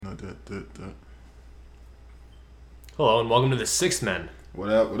Hello and welcome to the Sixth Men. What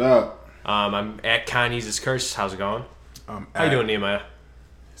up? I'm at Kanye's Curse. How's it going? How you doing, Nehemiah?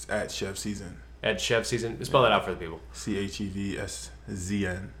 It's at Chef Season. At Chev Season. Spell that out for the people.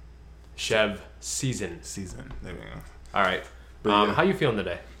 CHEVSZN. Chev Season. Season. There we go. All right. Yeah. How you feeling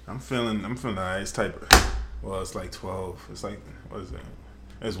today? I'm feeling alright. It's it's like 12. It's like, what is it?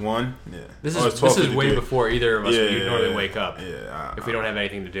 It's 1. Yeah. This is way before either of us would normally wake up. Yeah. If we don't have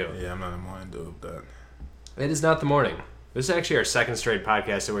anything to do. Yeah, I'm not in the morning dude with that. It is not the morning. This is actually our second straight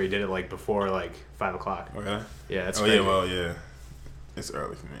podcast where you did it before 5 o'clock. Oh, really? Yeah, that's crazy. Yeah. It's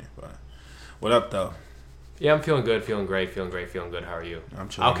early for me, but what up though? Yeah, I'm feeling good, feeling great. How are you? I'm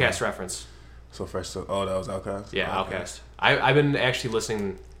chilling. Outcast reference. So fresh. That was Outcast? Yeah, okay. Outcast. I've been actually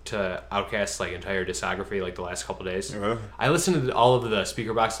listening to Outkast's entire discography the last couple days. Really? I listened to all of the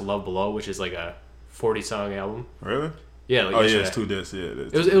Speaker Box of Love Below, which is a 40-song album. Really? Yeah. It's 2 discs. Yeah,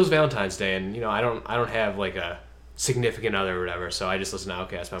 it was Valentine's Day, and I don't have a significant other or whatever, so I just listen to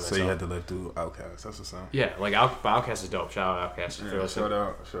Outkast by myself. So you had to live through Outkast. That's the song. Yeah, Outkast is dope. Shout out Outkast. Yeah, shout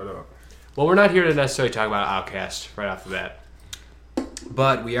out. Well, we're not here to necessarily talk about Outkast right off the bat,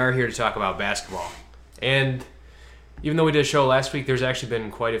 but we are here to talk about basketball. And even though we did a show last week, there's actually been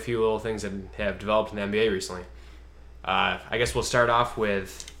quite a few little things that have developed in the NBA recently. I guess we'll start off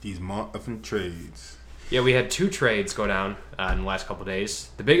with these motherfucking trades. Yeah, we had 2 trades go down in the last couple of days.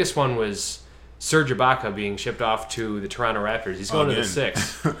 The biggest one was Serge Ibaka being shipped off to the Toronto Raptors. He's going to the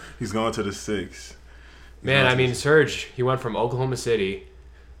 6. He's going to the 6. Serge, he went from Oklahoma City,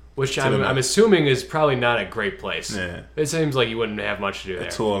 which I'm assuming is probably not a great place. Yeah. It seems like you wouldn't have much to do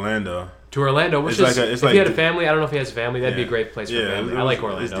there. To Orlando, which if he had a family, I don't know if he has a family, that'd be a great place for a family. I like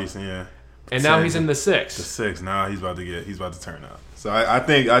Orlando. It's decent, yeah. And now he's in the 6. The 6. Now he's about to turn up. So I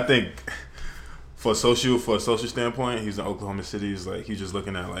think for a social standpoint, he's in Oklahoma City. He's just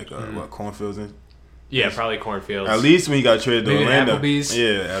looking at cornfields and. Yeah, probably cornfields. At least when he got traded to Orlando. Applebee's.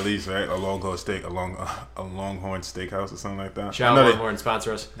 Yeah, at least, right? A Longhorn Steakhouse or something like that. Shout out Longhorn,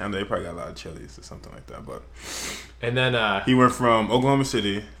 sponsor us. I know they probably got a lot of Chili's or something like that. And then he went from Oklahoma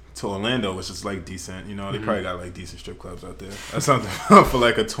City to Orlando, which is decent. They probably got decent strip clubs out there. That's something for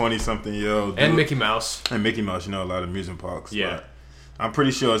a 20-something-year-old dude. And Mickey Mouse. A lot of amusement parks. Yeah. But I'm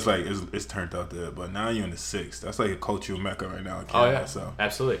pretty sure it's turned out there. But now you're in the 6. That's a cultural mecca right now in Canada. Oh, yeah. So.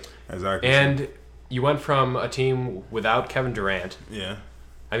 Absolutely. Exactly. And you went from a team without Kevin Durant. Yeah.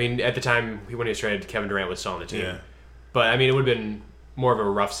 I mean, at the time when he was traded, Kevin Durant was still on the team. Yeah. But, it would have been more of a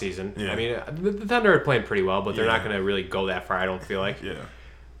rough season. Yeah. The Thunder are playing pretty well, but they're not going to really go that far, I don't feel like. Yeah.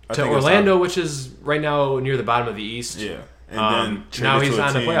 To Orlando, which is right now near the bottom of the East. Yeah. And then now he's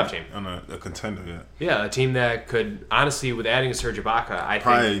on a playoff team. On a contender, yeah. Yeah, a team that could, honestly, with adding Serge Ibaka, I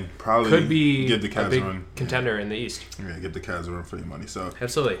think probably could be give the Cavs a big run. Contender in the East. Yeah, give the Cavs a run for your money. So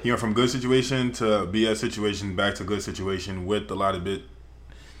absolutely. He went from good situation to BS situation back to good situation with a lot of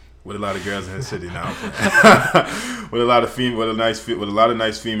girls in his city now. with a lot of nice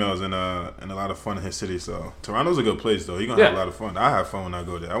females and a lot of fun in his city. So Toronto's a good place though. You're gonna have a lot of fun. I have fun when I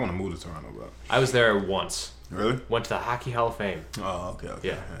go there. I want to move to Toronto, bro. I was there once. Really? Went to the Hockey Hall of Fame. Oh, okay.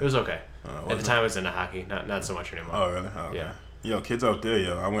 Yeah, it was okay. At the time, I was into hockey, not so much anymore. Oh, really? Oh, okay. Yeah. Yo, kids out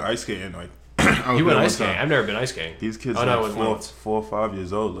there, I went ice skating. You went ice skating? I've never been ice skating. These kids 4 or 5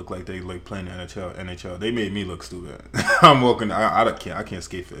 years old look like they playing the NHL. They made me look stupid. I'm walking. I can't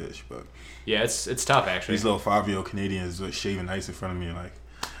skate for ish, but yeah, it's tough actually. These little 5-year-old Canadians shaving ice in front of me, all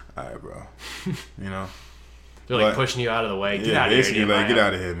right, bro. They're pushing you out of the way. Get out of here. Basically, get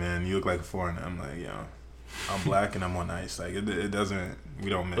out of here, man. You look like a foreigner. I'm like, I'm black and I'm on ice. It doesn't. We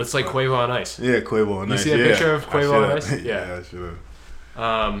don't mix. Looks like Quavo on ice. Yeah, Quavo on ice. You see a picture of Quavo on ice? Yeah, I should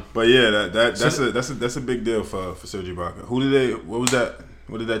have. But yeah, that's a big deal for Serge Ibaka.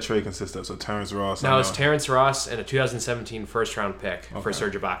 What did that trade consist of? So Terrence Ross. Now it's Terrence Ross and a 2017 first round pick for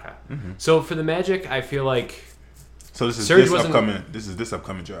Serge Ibaka. Mm-hmm. So for the Magic, I feel like. So this is this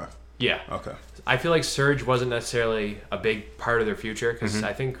upcoming draft. Yeah. Okay. I feel like Serge wasn't necessarily a big part of their future because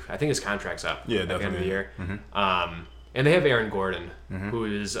I think his contract's up. Yeah, at the end of the year. Mm-hmm. And they have Aaron Gordon, who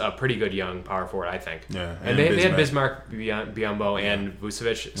is a pretty good young power forward, I think. Yeah. And they had Bismarck Biyombo and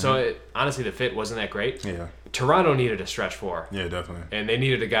Vucevic. Mm-hmm. So honestly, the fit wasn't that great. Yeah. Toronto needed a stretch 4. Yeah, definitely. And they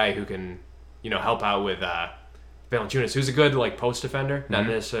needed a guy who can, help out with Valanciunas, who's a good post defender, not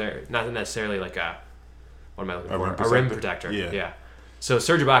necessarily what am I looking for? A rim protector. Yeah. So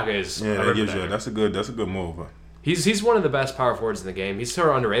Serge Ibaka is that's a good move. He's one of the best power forwards in the game. He's sort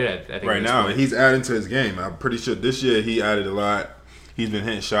of underrated, I think. Right now, he's adding to his game. I'm pretty sure this year he added a lot. He's been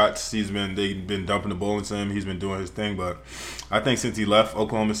hitting shots. They've been dumping the ball into him. He's been doing his thing. But I think since he left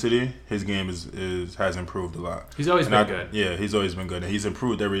Oklahoma City, his game has improved a lot. He's always been good. Yeah, he's always been good. And he's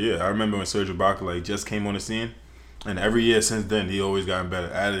improved every year. I remember when Serge Ibaka just came on the scene. And every year since then, he always gotten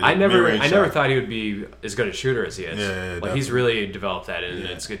better. I never thought he would be as good a shooter as he is. Yeah, he's really developed that, and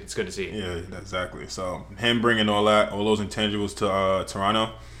it's good to see. Yeah, exactly. So him bringing all those intangibles to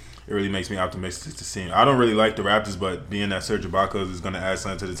Toronto, it really makes me optimistic to see him. I don't really like the Raptors, but being that Serge Ibaka is going to add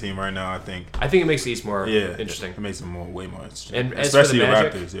something to the team right now, I think it makes the East more interesting. It makes it way more interesting. And especially the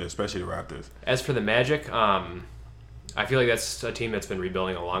Raptors, especially the Raptors. As for the Magic, I feel like that's a team that's been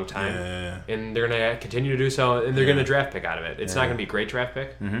rebuilding a long time, and they're going to continue to do so, and they're going to draft pick out of it. It's not going to be a great draft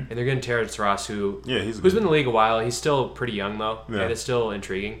pick, and they're getting Terrence Ross, who's been in the league a while. He's still pretty young, though, and it's still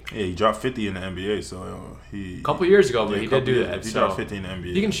intriguing. Yeah, he dropped 50 in the NBA, so a couple years ago, but he did do that. He dropped 50 in the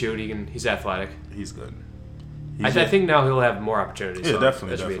NBA. He can shoot. He's athletic. He's good. I think now he'll have more opportunities. Yeah, so definitely.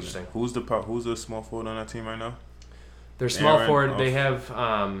 That should be interesting. Who's the small forward on that team right now? Their small forward, they have,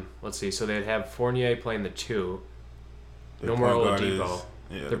 let's see, so they'd have Fournier playing the 2. No more Oladipo.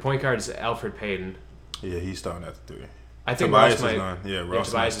 Their point guard is Alfred Payton. Yeah, he's starting at the 3. I think Tobias Ross might. is gone. Yeah,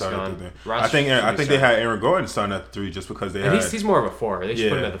 Ross Tobias is gone. At the 3. I think they had Aaron Gordon starting at the 3 just because they had. He's more of a 4. They should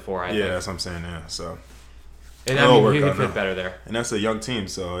put him at the 4. I think. Yeah, that's what I'm saying. Yeah, so. And I mean, he could fit better there. And that's a young team,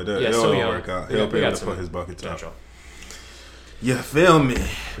 so it'll work out. He'll be able to put his buckets out. You feel me?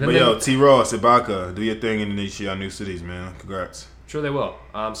 But T. Ross, Ibaka, do your thing in each of your new cities, man. Congrats. Sure they will.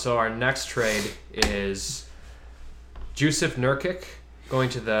 So our next trade is Jusuf Nurkic going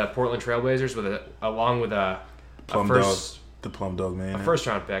to the Portland Trailblazers along with a Plum Dog, man. A first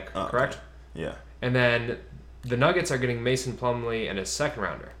round pick, correct? Yeah. And then the Nuggets are getting Mason Plumlee and a second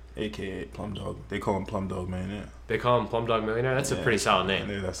rounder. AKA Plum Dog. They call him Plum Dog, man. Yeah. They call him Plum Dog Millionaire? That's a pretty solid name.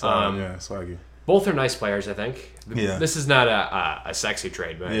 Yeah, that's solid. Swaggy. Both are nice players, I think. Yeah. This is not a sexy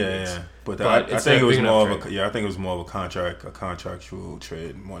trade, but But I think it was more of I think it was more of a contractual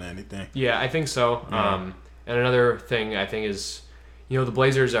trade more than anything. Yeah, I think so. Yeah. And another thing I think is, the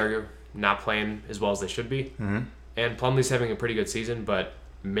Blazers are not playing as well as they should be, and Plumlee's having a pretty good season, but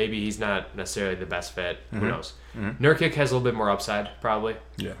maybe he's not necessarily the best fit. Who knows? Nurkic has a little bit more upside, probably.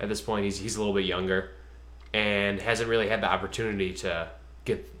 Yeah. At this point, he's a little bit younger, and hasn't really had the opportunity to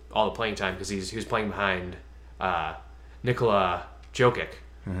get all the playing time because he was playing behind Nikola Jokic,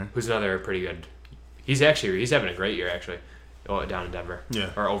 who's another pretty good. He's having a great year actually, down in Denver.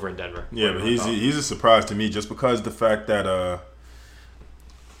 Yeah. Or over in Denver. Yeah, but he's a surprise to me just because the fact that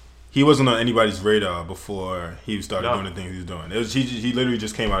he wasn't on anybody's radar before he started doing the things he was doing. He literally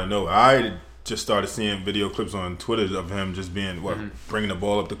just came out of nowhere. I just started seeing video clips on Twitter of him just being bringing the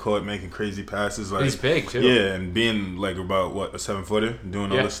ball up the court, making crazy passes. Like, he's big too. Yeah, and being like about a 7-footer,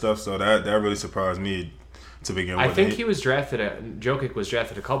 doing all this stuff. So that really surprised me to begin with. I think he was drafted. Jokic was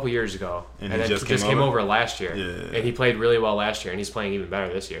drafted a couple years ago, and then just came over last year. Yeah, and he played really well last year, and he's playing even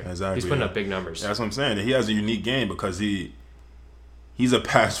better this year. Exactly, he's putting up big numbers. That's what I'm saying. He has a unique game because he's a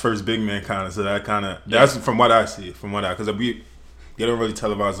pass first big man kind of. So that's from what I see. Because they don't really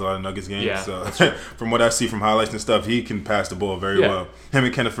televise a lot of Nuggets games. Yeah, so from what I see from highlights and stuff, he can pass the ball very well. Him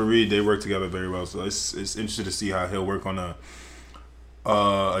and Kenneth Faried, they work together very well. So it's interesting to see how he'll work on a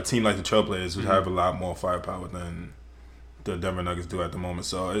team like the Trailblazers, who have a lot more firepower than the Denver Nuggets do at the moment.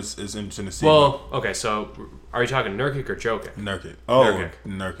 So it's interesting to see. Well, okay, so are you talking Nurkic or Jokic? Nurkic. Oh,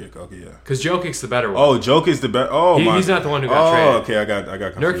 Nurkic. Okay, yeah. Because Jokic's the better one. Oh, Jokic's the better. Oh, he's not the one who got traded. Oh, okay, I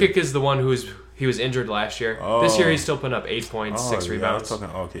got confused. Nurkic is the one he was injured last year. Oh. This year he's still putting up 8 points, 6 rebounds.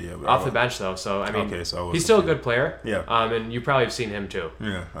 Off the bench though, so I mean, he's still a good player. Yeah. And you probably have seen him too.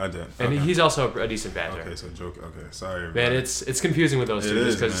 Yeah, I did. And he's also a decent passer. Okay, so Jokic. Okay, sorry. Everybody. Man, it's confusing with those two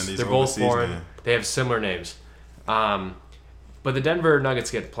because they're both foreign. Man. They have similar names. But the Denver Nuggets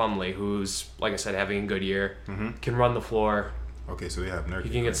get Plumlee, who's, like I said, having a good year, can run the floor. Okay, so they have Nurkic. He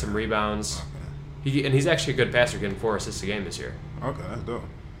can get some rebounds. Okay. He's actually a good passer, getting 4 assists a game this year. Okay, that's dope.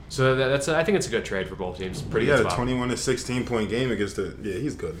 So I think it's a good trade for both teams. Pretty good. He had a 21 to 16 point game against the. Yeah,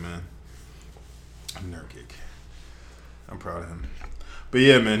 he's good, man. Nurkic. I'm proud of him. But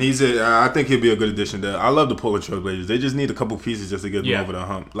yeah, man, I think he'll be a good addition there. I love the Portland Trailblazers. They just need a couple pieces just to get them over the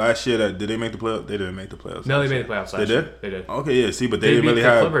hump. Last year, did they make the playoffs? They didn't make the playoffs. No, they made the playoffs last year. They did? They did. Okay, yeah, see, but they didn't really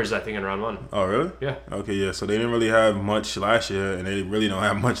have... They beat the Clippers, I think, in round 1. Oh, really? Yeah. Okay, yeah, so they didn't really have much last year, and they really don't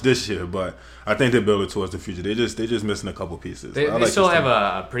have much this year, but I think they're building towards the future. They just missing a couple pieces. They still have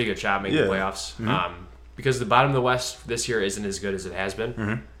a pretty good shot making the playoffs. Because the bottom of the West this year isn't as good as it has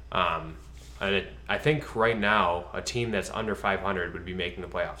been. And I think right now a team that's under 500 would be making the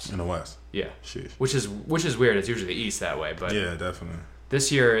playoffs in the West. Yeah, sheesh. Which is weird. It's usually the East that way, but yeah, definitely.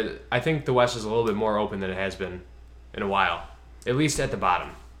 This year, I think the West is a little bit more open than it has been in a while. at least at the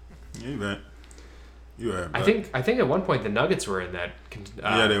bottom. Yeah, you're right. You're right. I think at one point the Nuggets were in that.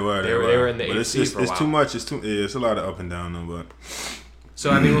 Yeah, they were. They were in the but AC for a while. It's too much. It's a lot of up and down though. But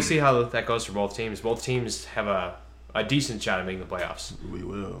so I mean, we'll see how that goes for both teams. Both teams have a decent shot at making the playoffs. We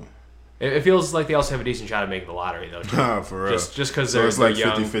will. It feels like they also have a decent shot at making the lottery, though. Too. For real. Just because so they're it's like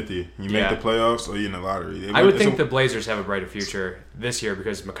young. 50-50. You make the playoffs or you're in the lottery. I would think the Blazers have a brighter future this year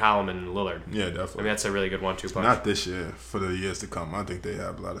because McCollum and Lillard. Yeah, definitely. I mean, that's a really good 1-2 punch. Not this year. For the years to come. I think they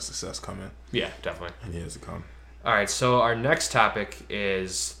have a lot of success coming. Yeah, definitely. In years to come. All right, so our next topic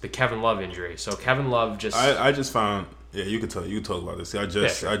is the Kevin Love injury. So Kevin Love just... I just found... Yeah, you can talk about this. See, I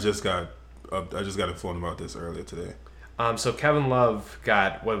just got informed about this earlier today. So Kevin Love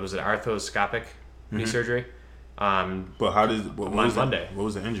got, what was it, arthroscopic knee surgery. But how did what was Monday? What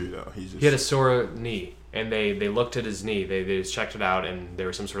was the injury though? He had a sore knee, and they looked at his knee. They just checked it out, and there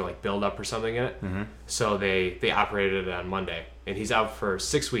was some sort of like buildup or something in it. Mm-hmm. So they operated it on Monday, and he's out for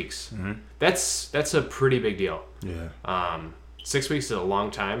 6 weeks. Mm-hmm. That's a pretty big deal. Yeah. 6 weeks is a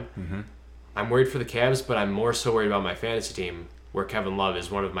long time. Mm-hmm. I'm worried for the Cavs, but I'm more so worried about my fantasy team, where Kevin Love is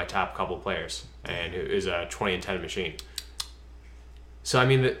one of my top couple players and is a 20-10 machine. So I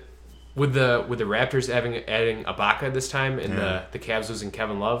mean, with the Raptors adding Ibaka this time and the Cavs losing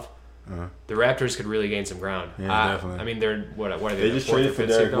Kevin Love, the Raptors could really gain some ground. Yeah, definitely. I mean, they're what are they? They just traded for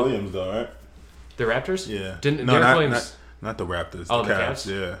Derek Williams though, right? The Raptors? Yeah. Derek Williams. Not the Raptors. Oh, the Cavs.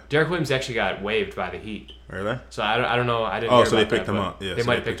 Yeah. Derek Williams actually got waived by the Heat. Really? So I don't know. I didn't. Oh, so they picked him up. Yeah. They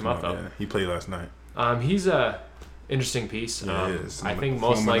might have picked him up though. Yeah. He played last night. He's a interesting piece. Yeah, he is. I think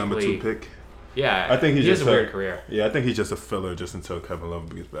most likely. Number 2 pick. Yeah, I think he has a weird career. Yeah, I think he's just a filler just until Kevin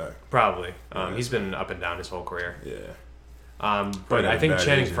Love gets back. Probably. He's been up and down his whole career. Yeah. But I think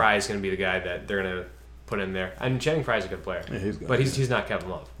Channing Frye is going to be the guy that they're going to put in there. And Channing Frye is a good player. Yeah, he's good. But he's not Kevin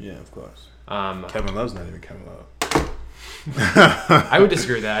Love. Yeah, of course. Kevin Love's not even Kevin Love. I would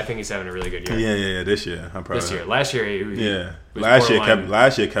disagree with that. I think he's having a really good year. Yeah. This year, I'm proud. This year, last year, last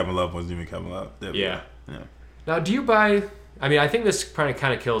year Kevin Love wasn't even Kevin Love. Yeah. Now, do you buy? I mean, I think this kind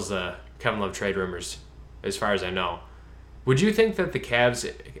of kills the Kevin Love trade rumors, as far as I know. Would you think that the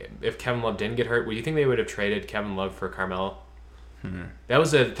Cavs, if Kevin Love didn't get hurt, would you think they would have traded Kevin Love for Carmelo? That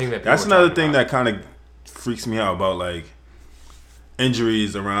was the thing that. That's another thing that kind of freaks me out about like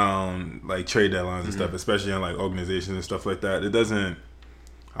injuries around like trade deadlines and stuff, especially in like organizations and stuff like that. It doesn't.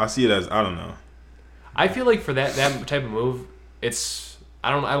 I see it as I don't know. I feel like for that type of move, it's I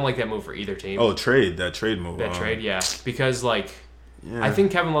don't like that move for either team. Oh, that trade move. That trade, yeah, because like. Yeah. I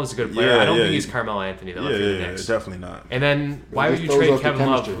think Kevin Love's a good player. I don't think he's Carmelo Anthony though. Yeah, definitely not. And then why would you trade Kevin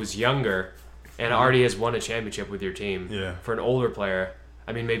Love, who's younger and already has won a championship with your team, for an older player?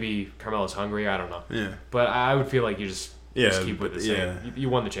 I mean, maybe Carmelo's hungry. I don't know. Yeah. But I would feel like you just keep with the same. Yeah. You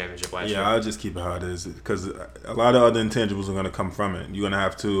won the championship last year. Yeah, I'll just keep it how it is because a lot of other intangibles are going to come from it. You're going to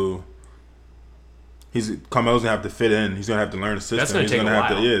have to. Carmelo's gonna have to fit in. He's gonna have to learn the system. That's gonna take a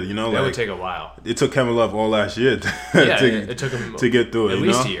while. That would take a while. It took Kevin Love all last year it took him to get through it. At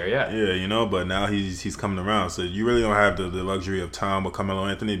least a year, yeah. Yeah, but now he's coming around. So you really don't have the luxury of time with Carmelo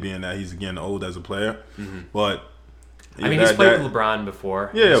Anthony, being that he's again old as a player. Mm-hmm. But I mean, he's played with LeBron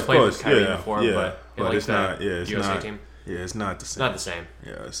before. Yeah, he's played with Kyrie before. But it's not. Yeah, it's USA team. Yeah, it's not the same. Not the same.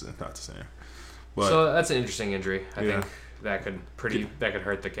 Yeah, it's not the same. But, so that's an interesting injury. I think. That could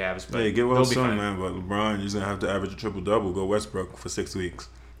hurt the Cavs. But get well soon, man. But LeBron, you're gonna have to average a triple-double, go Westbrook for 6 weeks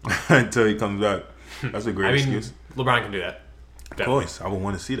until he comes back. That's a great excuse. LeBron can do that. Definitely. Of course, I would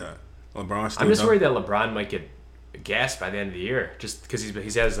want to see that. LeBron. I'm just worried that LeBron might get gassed by the end of the year, just because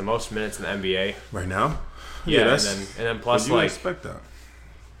he has the most minutes in the NBA right now. Yeah, and then plus you expect that.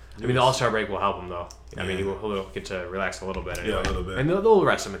 I mean, the All-Star break will help him though. I mean, he'll get to relax a little bit. Anyway. Yeah, a little bit. And they'll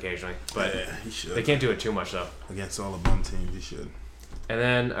rest him occasionally, but he should. They can't do it too much though. Against all the bum teams, he should. And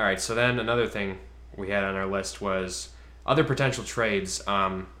then, all right. So then another thing we had on our list was other potential trades.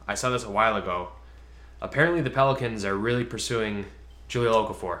 I saw this a while ago. Apparently, the Pelicans are really pursuing Jahlil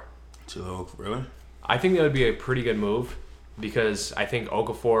Okafor. Really? I think that would be a pretty good move because I think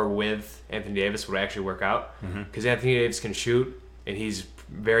Okafor with Anthony Davis would actually work out because Anthony Davis can shoot and he's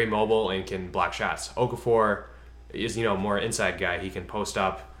very mobile and can block shots. Okafor is, more inside guy. He can post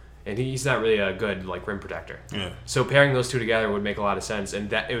up, and he's not really a good rim protector. Yeah. So pairing those two together would make a lot of sense, and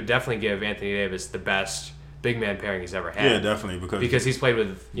that it would definitely give Anthony Davis the best big man pairing he's ever had. Yeah, definitely because he's played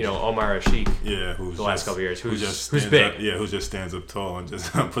with Omar Ashik. Yeah, who's the last couple of years. Who's big. Who just stands up tall and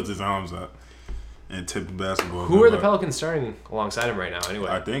just puts his arms up. And tip the basketball. Who are the Pelicans starting alongside him right now? Anyway,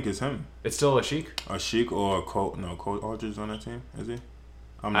 I think it's him. It's still Ashik. Ashik or Cole Aldridge on that team? Is he?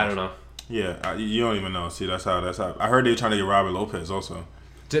 I don't know. Yeah, you don't even know. See, that's how. I heard they were trying to get Robert Lopez also.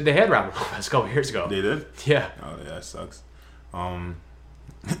 They had Robert Lopez a couple years ago. They did? Yeah. Oh, yeah, that sucks.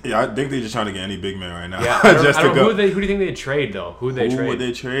 Yeah, I think they're just trying to get any big man right now. Yeah, who do you think they'd trade though? Who would they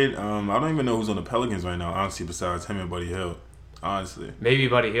trade? I don't even know who's on the Pelicans right now. Honestly, besides him and Buddy Hield. Honestly, maybe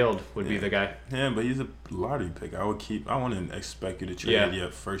Buddy Hield would be the guy. Yeah, but he's a lottery pick. I wouldn't expect you to trade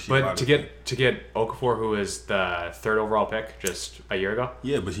yet first year. But to get Okafor, who is the 3rd overall pick just a year ago.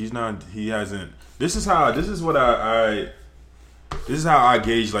 Yeah, but he's not. He hasn't. This is how I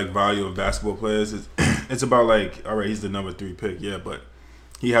gauge like value of basketball players. It's about like, all right, he's the number 3 pick. Yeah, but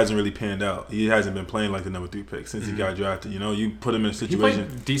he hasn't really panned out. He hasn't been playing like the number 3 pick since he got drafted. You know, you put him in a situation. He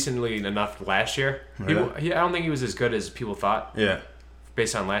played decently enough last year. Really? I don't think he was as good as people thought. Yeah.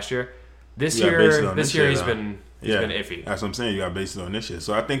 Based on last year. This year he's been iffy. That's what I'm saying. You got to base it on this year.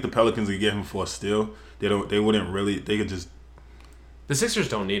 So I think the Pelicans could get him for a steal. They wouldn't really. They could just. The Sixers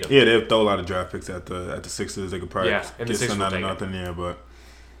don't need him. Yeah, they'll throw a lot of draft picks at the Sixers. They could probably get some out of nothing there, but.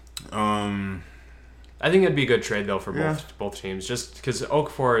 I think it'd be a good trade though for both teams, just because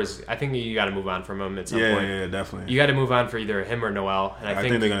Okafor is. I think you got to move on from him at some point. Yeah, definitely. You got to move on for either him or Noel, and I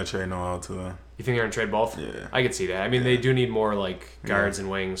think they're gonna trade Noel too. You think they're gonna trade both? Yeah, I could see that. I mean, they do need more like guards and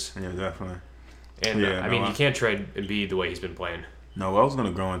wings. Yeah, definitely. And I mean, you can't trade Embiid the way he's been playing. Noel's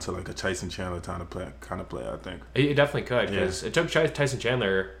gonna grow into like a Tyson Chandler kind of player. I think he definitely could because it took Tyson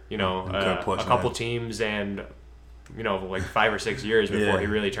Chandler, a couple teams and like 5 or 6 years before he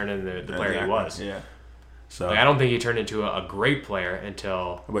really turned into the player he was. Yeah. So I don't think he turned into a great player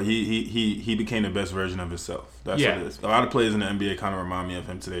until. But he became the best version of himself. That's what it is. A lot of players in the NBA kind of remind me of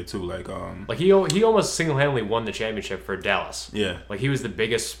him today too. Like he almost single-handedly won the championship for Dallas. Yeah. Like he was the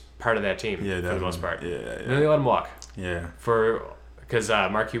biggest part of that team for the most part. Yeah. And then they let him walk. Yeah. Because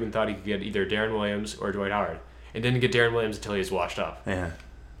Mark Cuban thought he could get either Darren Williams or Dwight Howard, and didn't get Darren Williams until he was washed up. Yeah.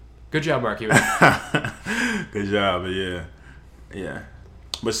 Good job, Mark Cuban. Good job, but yeah.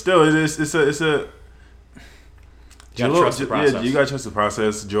 But still, it's a. You gotta trust the process. Yeah, you gotta trust the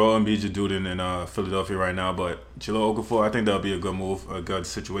process. Joel Embiid's a dude in Philadelphia right now, but Jahlil Okafor, I think that'll be a good move, a good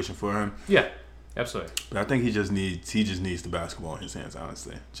situation for him. Yeah, absolutely. But I think he just needs the basketball in his hands.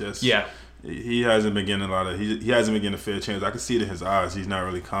 Honestly, he hasn't been getting he hasn't been getting a fair chance. I can see it in his eyes. He's not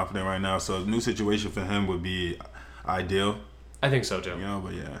really confident right now. So a new situation for him would be ideal. I think so too.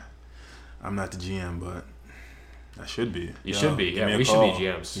 But I'm not the GM, but I should be. You should be. Yeah, we should be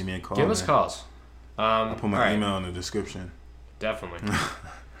GMs. Give me a call. Give us calls. I'll put my email in the description. Definitely.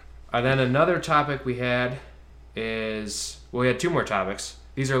 And then another topic we had is... Well, we had 2 more topics.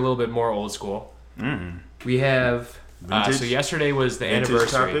 These are a little bit more old school. We have... so yesterday was the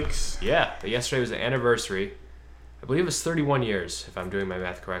anniversary. Topics? Yeah. Yesterday was the anniversary. I believe it was 31 years, if I'm doing my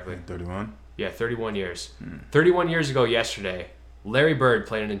math correctly. 31? Yeah, 31 years. 31 years ago yesterday, Larry Bird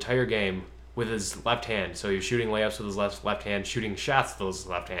played an entire game with his left hand. So he was shooting layups with his left hand, shooting shots with his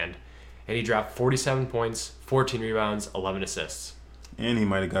left hand. And he dropped 47 points, 14 rebounds, 11 assists. And he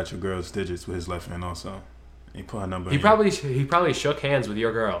might have got your girl's digits with his left hand also. He put her number in. He probably shook hands with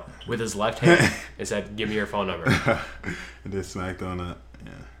your girl with his left hand and said, "Give me your phone number." And then smacked on that.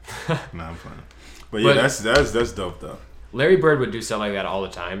 Yeah. I'm fine. But yeah, that's dope though. Larry Bird would do stuff like that all the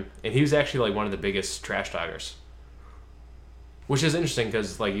time, and he was actually like one of the biggest trash talkers. Which is interesting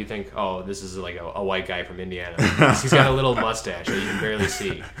because, like, you think, oh, this is like a white guy from Indiana. He's got a little mustache that you can barely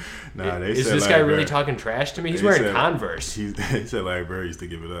see. Is this guy really talking trash to me? He's wearing Converse. He said Larry Bird used to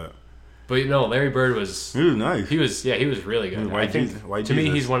give it up. But Larry Bird was... He was nice. He was really good. I think, to me,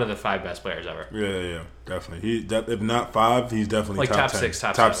 he's one of the 5 best players ever. Yeah, definitely. If not 5, he's definitely like top 10. 6,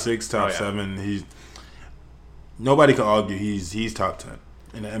 top 7. Nobody can argue he's top 10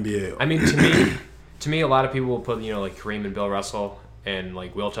 in the NBA. I mean, to me, a lot of people will put, like Kareem and Bill Russell and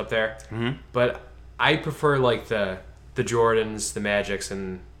like Wilt up there. Mm-hmm. But I prefer like the Jordans, the Magics,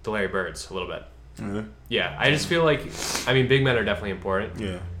 and the Larry Birds a little bit. Really? Yeah, I just feel like, big men are definitely important.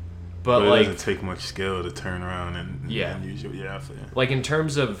 Yeah. But it like, doesn't take much skill to turn around and use your I feel you. Like in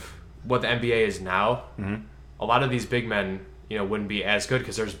terms of what the NBA is now, a lot of these big men, wouldn't be as good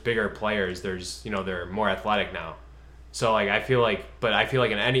because there's bigger players. There's, they're more athletic now. So like I feel like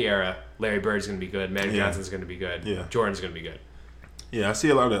in any era, Larry Bird's gonna be good, Magic Johnson's gonna be good, Jordan's gonna be good. Yeah, I see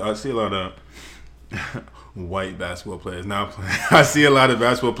a lot of white basketball players now playing. I see a lot of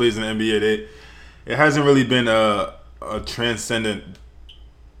basketball players in the NBA. It hasn't really been a transcendent.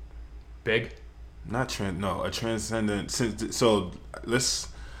 Big? A transcendent. So let's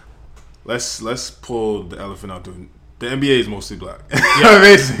pull the elephant out. The NBA is mostly black. Yeah,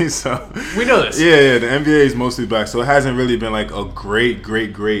 basically. So we know this. Yeah. The NBA is mostly black, so it hasn't really been like a great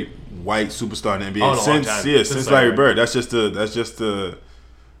white superstar in the NBA since Larry Bird. That's just the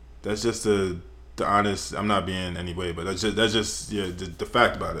the honest. I'm not being any way, but that's just the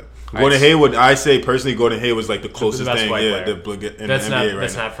fact about it. Gordon Hayward, I say personally, Gordon Hayward was like the closest thing, in the NBA that's right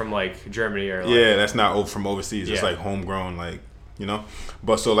now. Not from like Germany or that's not from overseas. It's like homegrown, like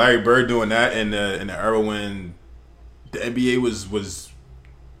But so Larry Bird doing that in the era when the NBA was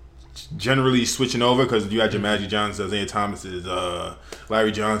generally switching over, because you had your Magic Johnsons, Isaiah Thomases,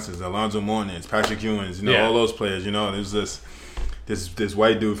 Larry Johnsons, Alonzo Mournings, Patrick Ewings, all those players. There's this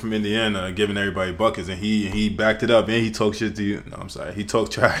white dude from Indiana giving everybody buckets, and he backed it up, and he talked shit to you. No, I'm sorry, he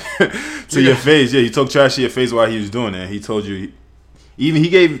talked trash to your face. Yeah, he talked trash to your face while he was doing it. He told you, he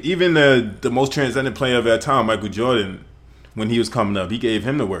gave the most transcendent player of that time, Michael Jordan. When he was coming up, he gave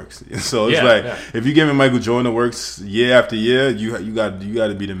him the works. So it's if you give him Michael Jordan the works year after year, you got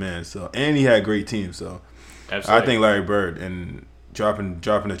to be the man. So, and he had a great team. So absolutely. I think Larry Bird and dropping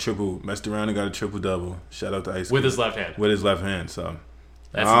a triple, messed around and got a triple double. Shout out to Ice with his left hand. With his left hand. So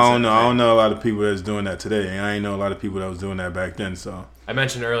I don't know a lot of people that's doing that today, and I ain't know a lot of people that was doing that back then. So I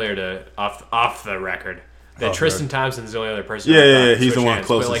mentioned earlier off the record that Tristan Thompson's the only other person. Yeah, he's the one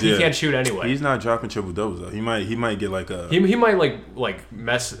closest. But he can't shoot anyway. He's not dropping triple doubles though. He might get like a. He might like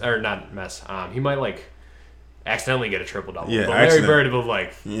mess or not mess. He might like accidentally get a triple double. Yeah, but Larry Bird will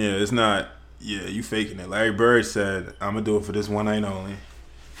like. Yeah, it's not. Yeah, you faking it. Larry Bird said, "I'm gonna do it for this one night only.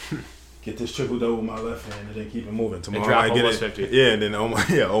 Get this triple double with my left hand and then keep it moving. Tomorrow and drop I get almost it. 50. Yeah, and then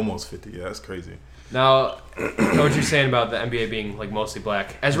almost 50. Yeah, that's crazy. Now, I know what you're saying about the NBA being like mostly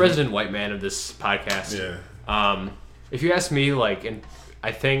black. As resident white man of this podcast, if you ask me, and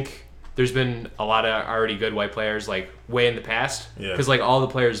I think there's been a lot of already good white players like way in the past, because like all the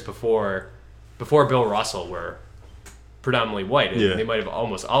players before Bill Russell were predominantly white, and they might have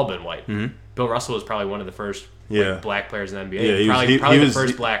almost all been white. Mm-hmm. Bill Russell was probably one of the first black players in the NBA. Yeah, probably the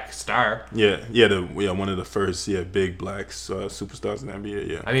first black star. One of the first big black superstars in the NBA.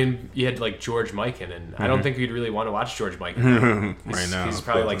 Yeah, I mean, you had like George Mikan, and I don't think you'd really want to watch George Mikan right now. He's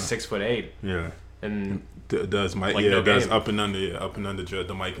probably like 6'8". Yeah, and does Mike? Like does up and under the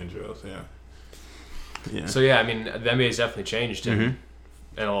Mikan drills. Yeah. So I mean, the NBA's definitely changed in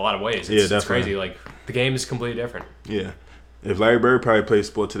a lot of ways. It's crazy. Like the game is completely different. Yeah. If Larry Bird probably played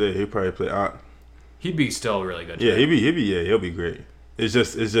sport today, he'd probably play. He'd be still really good. Yeah, he'll be great. It's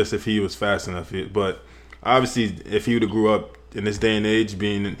just if he was fast enough. But obviously, if he would have grew up in this day and age,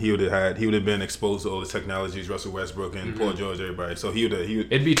 he would have been exposed to all the technologies, Russell Westbrook and Paul George, everybody. So he would.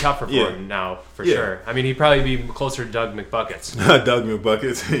 It'd be tougher for him now, for sure. I mean, he'd probably be closer to Doug McBuckets. Doug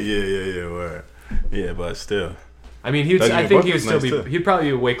McBuckets. Word. Yeah, but still. I mean, I think he would still be. He'd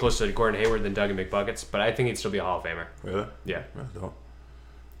probably be way closer to Gordon Hayward than Doug McBuckets, but I think he'd still be a Hall of Famer. Really? Yeah. Dope.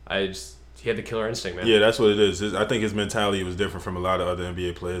 He had the killer instinct, man. Yeah, that's what it is. I think his mentality was different from a lot of other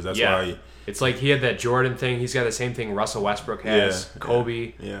NBA players. That's why. It's like he had that Jordan thing. He's got the same thing Russell Westbrook has.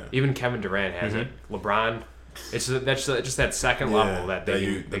 Kobe. Yeah. Even Kevin Durant has it. LeBron. That's just that second level that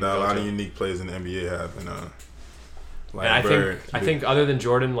a lot of unique players in the NBA have. And I think other than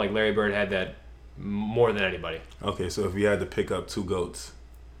Jordan, like Larry Bird had that more than anybody. Okay, so if we had to pick up two GOATs,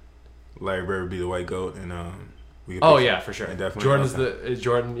 Larry Bird would be the white GOAT, and for sure. Definitely.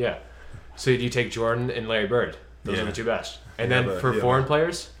 Jordan. Yeah. So you take Jordan and Larry Bird. Those are the two best. And then for foreign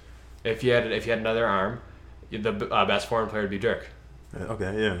players, if you had another arm, the best foreign player would be Dirk.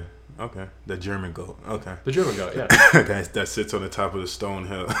 Okay. Yeah. Okay. The German GOAT. Okay. The German GOAT. Yeah. that sits on the top of the stone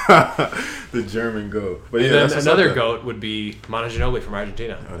hill. The German GOAT. But and then another GOAT would be Manu Ginobili from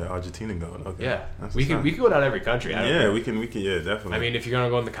Argentina. Oh, the Argentina GOAT. Okay. Yeah. We could go down every country. We can. Yeah, definitely. I mean, if you're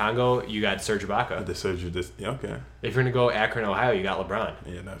gonna go in the Congo, you got Serge Ibaka. Okay. If you're gonna go Akron, Ohio, you got LeBron.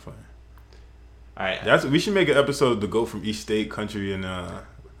 Yeah, definitely. All right. We should make an episode of the GOAT from each state, country, and.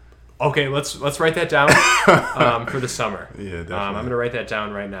 Okay, let's write that down for the summer. Yeah, definitely. I'm going to write that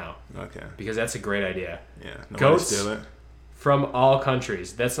down right now. Okay. Because that's a great idea. Yeah. Goats steal it. From all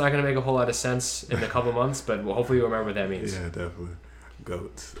countries. That's not going to make a whole lot of sense in a couple months, but hopefully you'll remember what that means. Yeah, definitely.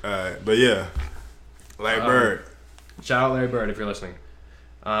 Goats. All right. But yeah, Larry Bird. Shout out Larry Bird if you're listening.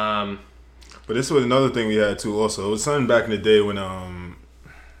 But this was another thing we had too also. It was something back in the day when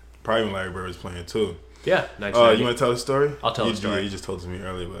probably when Larry Bird was playing too. Yeah, you want to tell the story? I'll tell the story. Yeah, you just told it to me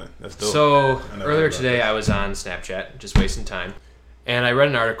earlier, but that's dope. So earlier today, I was on Snapchat, just wasting time, and I read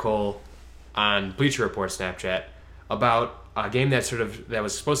an article on Bleacher Report Snapchat about a game that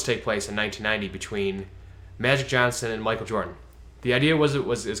was supposed to take place in 1990 between Magic Johnson and Michael Jordan. The idea was it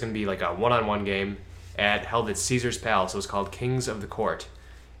was going to be like a one-on-one game held at Caesar's Palace. It was called Kings of the Court,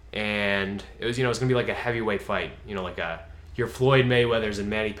 and it was going to be like a heavyweight fight. Like your Floyd Mayweathers and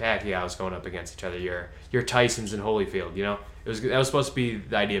Manny Pacquiao's going up against each other. Your Tysons and Holyfield. That was supposed to be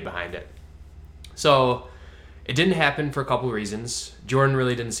the idea behind it. So it didn't happen for a couple of reasons. Jordan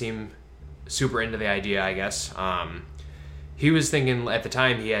really didn't seem super into the idea, I guess. He was thinking at the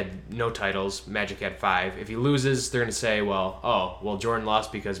time he had no titles. Magic had 5. If he loses, they're going to say, well, Jordan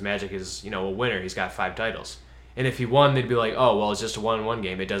lost because Magic is, a winner. He's got 5 titles. And if he won, they'd be like, oh, well, it's just a 1-1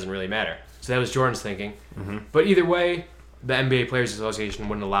 game. It doesn't really matter. So that was Jordan's thinking. Mm-hmm. But either way, the NBA Players Association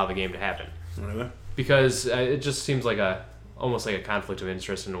wouldn't allow the game to happen. Really? Because it just seems like almost like a conflict of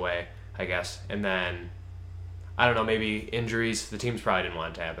interest in a way, I guess. And then, I don't know, maybe injuries. The teams probably didn't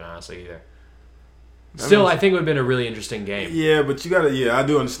want it to happen, honestly, either. Still, I think it would have been a really interesting game. Yeah, but I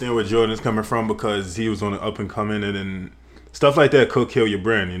do understand where Jordan is coming from because he was on the up and coming, and then stuff like that could kill your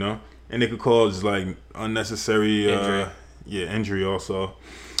brand, and it could cause like unnecessary injury also.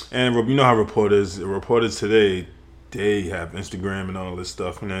 And you know how reporters today, they have Instagram and all this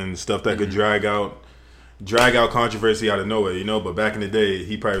stuff, and then stuff that could drag out controversy out of nowhere, But back in the day,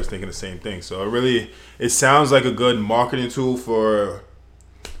 he probably was thinking the same thing. So it sounds like a good marketing tool for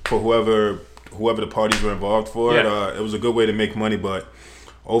whoever the parties were involved for. Yeah. It was a good way to make money, but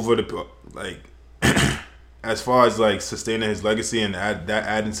over the as far as like sustaining his legacy and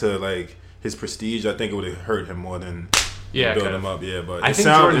adding to like his prestige, I think it would have hurt him more than build him up. Yeah, but I think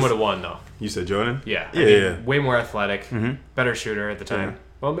Jordan would have won though. You said Jordan? Yeah. I mean, way more athletic, better shooter at the time. Yeah.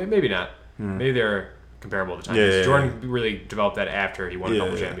 Well, maybe not. Mm-hmm. Maybe they're comparable at the time. Yeah, Jordan really developed that after he won a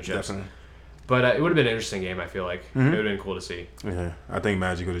couple championships. Definitely. But it would have been an interesting game, I feel like. It would have been cool to see. Yeah, I think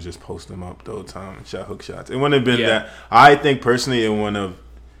Magic would have just posted him up the whole time and shot hook shots. It wouldn't have been that. I think personally it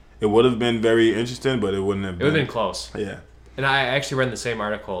would have been very interesting, but it wouldn't have been. It would have been close. Yeah. And I actually read in the same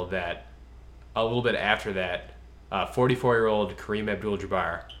article that a little bit after that, 44-year-old Kareem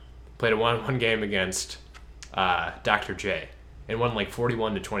Abdul-Jabbar played a 1-1 game against Dr. J and won like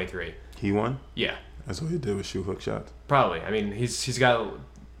 41-23. He won? Yeah. That's what he did with shoot hook shots. Probably. I mean, he's got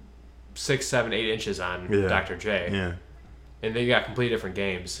 6, 7, 8 inches on Dr. J. Yeah. And they got completely different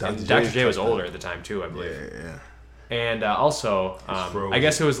games. And Dr. J was older at the time, too, I believe. Yeah. And also, I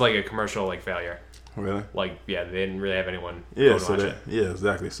guess it was like a commercial failure. Really? They didn't really have anyone go to watch it. Yeah,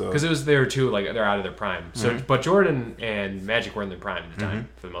 exactly. So because they were too they're out of their prime. So, but Jordan and Magic were in their prime at the time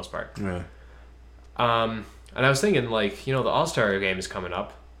for the most part. Yeah. And I was thinking the All-Star game is coming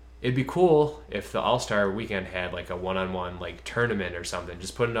up. It'd be cool if the All-Star weekend had a one-on-one tournament or something,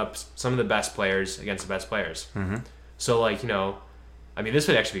 just putting up some of the best players against the best players. Mm-hmm. So I mean, this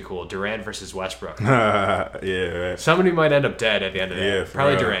would actually be cool. Durant versus Westbrook. Yeah, right. Somebody might end up dead at the end of that. Yeah,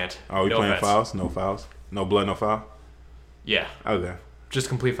 probably Durant. Are we playing fouls? No fouls? No blood, no foul? Yeah. Okay. Just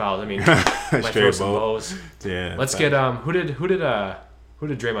complete fouls. I mean, might throw some bows. Yeah. Let's get who did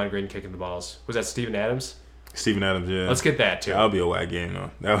Draymond Green kick in the balls? Was that Steven Adams? Steven Adams, yeah. Let's get that too. That'll be a whack game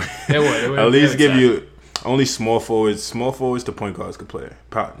though. It would at least give you only small forwards to point guards could play.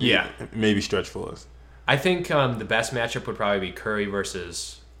 Yeah. Maybe stretch forwards. I think the best matchup would probably be Curry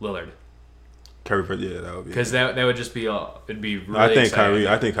versus Lillard. That would be because that would just be it'd be really exciting.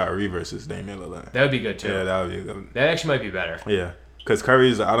 I think Kyrie versus Damian Lillard. That would be good too. Yeah, that would be good. That actually might be better. Yeah, because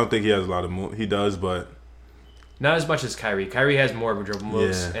Curry's I don't think he has a lot of moves. He does, but not as much as Kyrie. Kyrie has more of a dribble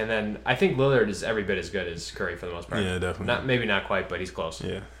moves, and then I think Lillard is every bit as good as Curry for the most part. Yeah, definitely. Maybe not quite, but he's close.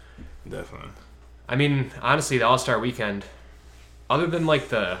 Yeah, definitely. I mean, honestly, the All-Star Weekend, other than we're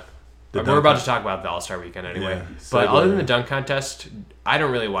about to talk about the All-Star Weekend anyway. Yeah, but other than the dunk contest, I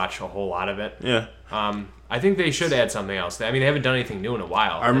don't really watch a whole lot of it. Yeah. I think they should add something else. I mean, they haven't done anything new in a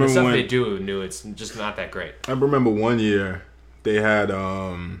while. I remember the stuff they do new, it's just not that great. I remember one year they had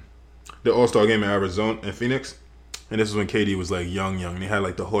the All-Star game in Arizona in Phoenix, and this is when KD was young. And they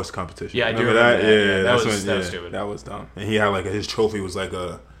had the horse competition. Yeah, I do remember that. Yeah, that was stupid. That was dumb. And he had his trophy was like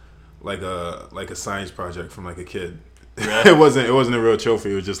a science project from a kid. Really? It wasn't a real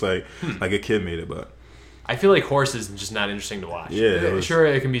trophy. It was just like a kid made it. But I feel like horse is just not interesting to watch. Yeah, sure,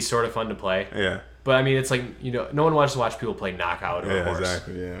 it can be sort of fun to play. Yeah, but I mean, it's no one wants to watch people play knockout or horse.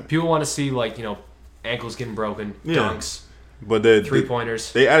 Exactly. Yeah, people want to see ankles getting broken, dunks, but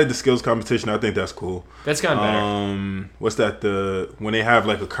 3-pointers. They added the skills competition. I think that's cool. That's gotten better. What's that? When they have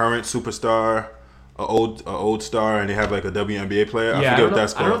a current superstar. An old star, and they have a WNBA player. Yeah, I forget what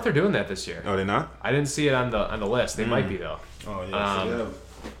that's called. I don't know if they're doing that this year. Oh, they're not? I didn't see it on the list. They might be though. Oh yeah.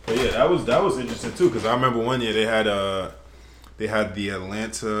 But yeah, that was interesting too because I remember one year they had the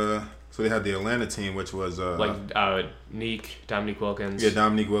Atlanta. So they had the Atlanta team, which was Dominique Wilkins. Yeah,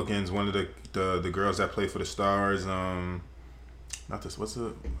 Dominique Wilkins, one of the girls that play for the Stars. Not this. What's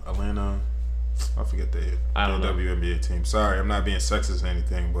the Atlanta? I forget the WNBA team. Sorry, I'm not being sexist or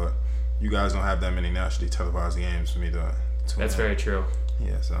anything, but. You guys don't have that many nationally televised games for me to That's very true.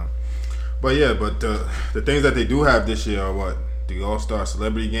 Yeah, so. But the things that they do have this year are what? The All-Star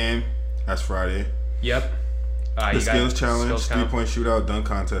Celebrity Game. That's Friday. Yep. The skills challenge, 3-point shootout, dunk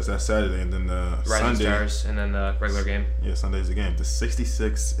contest. That's Saturday, and then the Rising Sunday. Stars, and then the regular game. Yeah, Sunday's the game. The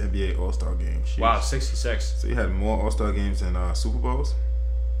 66 NBA All-Star game. Sheesh. Wow, 66. So you had more All-Star games than Super Bowls.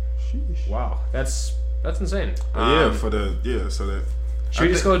 Sheesh. Wow, that's insane. So that. Should we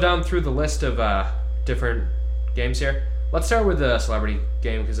just go down through the list of different games here? Let's start with the celebrity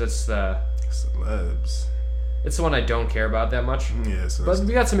game because it's the celebs. It's the one I don't care about that much. Yeah, so but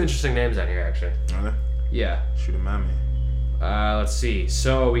we got some interesting names on here actually. Are there? Yeah. Shoot 'em at me. Let's see.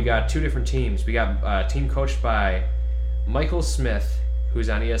 So we got two different teams. We got a team coached by Michael Smith, who's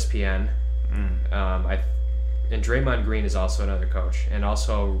on ESPN. And Draymond Green is also another coach, and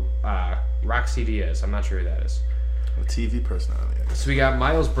also Roxy Diaz. I'm not sure who that is. A TV personality. So we got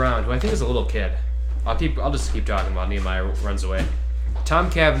Miles Brown, who I think is a little kid. I'll just keep talking while Nehemiah runs away.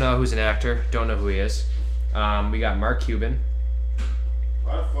 Tom Cavanaugh, who's an actor. Don't know who he is. We got Mark Cuban.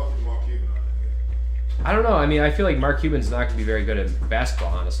 Why the fuck is Mark Cuban on that? I don't know. I mean, I feel like Mark Cuban's not going to be very good at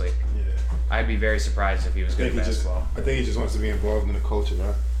basketball, honestly. Yeah. I'd be very surprised if he was good at basketball. I think he just wants to be involved in the culture,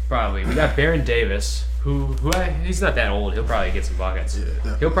 right? Probably. We got Baron Davis, he's not that old. He'll probably get some buckets. Yeah,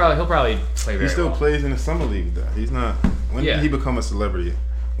 definitely. He'll probably play very well. He still plays in the summer league, though. He's not. When did he become a celebrity?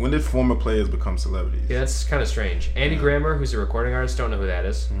 When did former players become celebrities? Yeah, that's kind of strange. Andy Grammer, who's a recording artist, don't know who that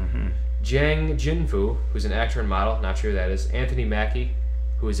is. Mm-hmm. Jiang Jinfu, who's an actor and model, not sure who that is. Anthony Mackie,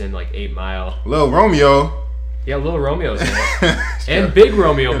 who is in like 8 Mile. Lil Romeo. Yeah, Lil Romeo's in it. And Big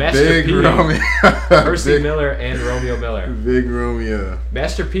Romeo, Master Big P. Romeo. Percy Miller and Romeo Miller. Big Romeo.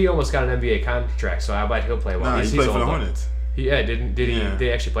 Master P almost got an NBA contract, so I bet he'll play well. Nah, he played for the Hornets. Did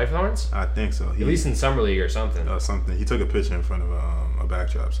he actually play for the Hornets? I think so. At least in summer league or something. He took a picture in front of a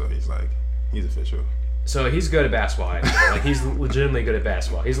backdrop, so he's official. So he's good at basketball. I think. Like he's legitimately good at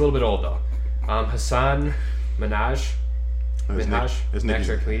basketball. He's a little bit old though. Hassan Minhaj. It's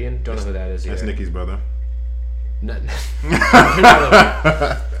actor comedian. Don't know who that is either. That's Nicki's brother.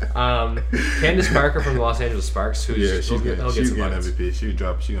 Candace Parker from the Los Angeles Sparks, who's she'll get some MVP. She's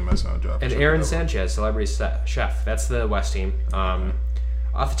gonna mess around, drop. And Aaron Sanchez, celebrity chef. That's the West team.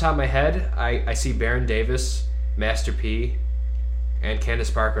 Off the top of my head, I see Baron Davis, Master P, and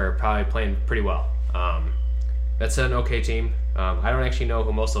Candace Parker are probably playing pretty well. That's an okay team. I don't actually know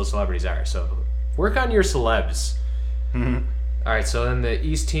who most of those celebrities are, so work on your celebs. Mm-hmm. All right, so then the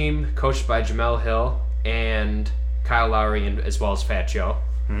East team, coached by Jamel Hill and Kyle Lowry, as well as Fat Joe.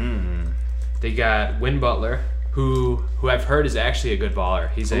 They got Win Butler, who I've heard is actually a good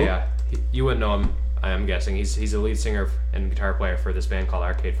baller. He's you wouldn't know him, I'm guessing. He's a lead singer and guitar player for this band called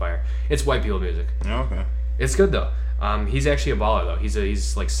Arcade Fire. It's white people music. Oh, okay. It's good though. He's actually a baller though.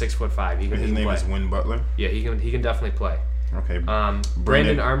 He's like 6'5". His name is Win Butler. Yeah, he can definitely play. Okay.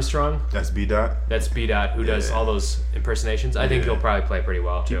 Brandon Armstrong. That's B Dot. That's B Dot, who does all those impersonations. I think he'll probably play pretty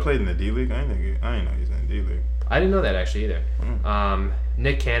well too. He played in the D League. I didn't know he's in the D League. I didn't know that actually either.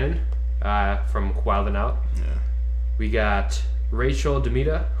 Nick Cannon from Wild 'N Out. Yeah. We got Rachel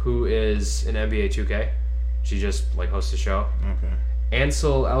Demita, who is in NBA 2K. She just hosts a show. Okay.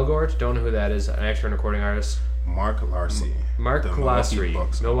 Ansel Elgort, don't know who that is, an actor and recording artist. Mark Larcy. Mark Larcy,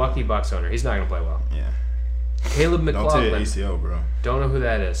 Milwaukee Bucks owner. He's not gonna play well. Yeah. Caleb McLaughlin. Don't say ACL, bro. Don't know who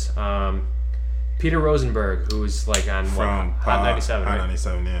that is. Peter Rosenberg, who's on Hot 97, right? Hot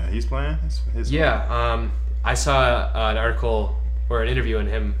 97, yeah. He's playing? I saw an article or an interview in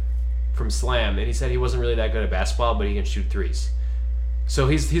him from Slam, and he said he wasn't really that good at basketball, but he can shoot threes. So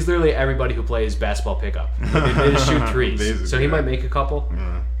he's literally everybody who plays basketball pickup. They just shoot threes. Basically, so he might make a couple,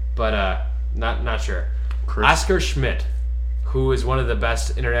 but not sure. Oscar Schmidt, who is one of the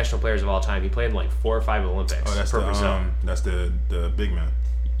best international players of all time. He played in 4 or 5 Olympics. Oh, that's the big man.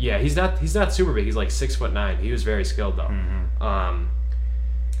 Yeah, he's not super big. He's 6'9". He was very skilled though.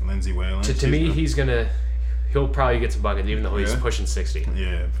 Mm-hmm. Lindsey Whalen. To me, he'll probably get some buckets even though he's pushing 60.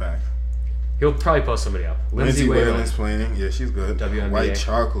 Yeah, in fact. He'll probably post somebody up. Lindsey Whalen's playing. Yeah, she's good. WNBA. White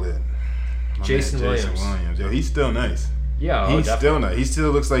chocolate. Jason Williams. Yo, he's still nice. Yeah, he's still nice. He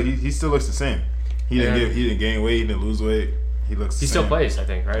still looks he still looks the same. He didn't gain weight. He didn't lose weight. He looks. He still plays, I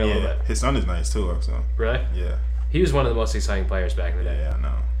think, right? Yeah. A little bit. His son is nice too, also. Really? Yeah. He was one of the most exciting players back in the day. Yeah, I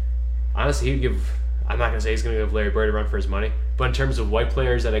know. Honestly, he'd give. I'm not gonna say he's gonna give Larry Bird a run for his money, but in terms of white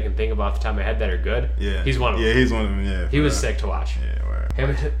players that I can think of off the top of my head that are good, he's one of them. Yeah, he's one of them. Yeah. He was sick to watch. Yeah,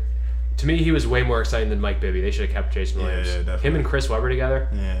 right. To me, he was way more exciting than Mike Bibby. They should have kept Jason Williams. Yeah, definitely. Him and Chris Webber together.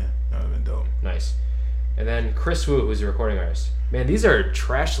 Yeah, that would have been dope. Nice. And then Chris Wu, who's a recording artist. Man, these are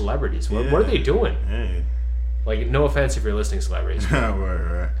trash celebrities. What are they doing? Hey. No offense if you're listening, celebrities.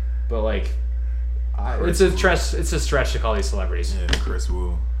 Right. But it's a stretch to call these celebrities. Yeah, Chris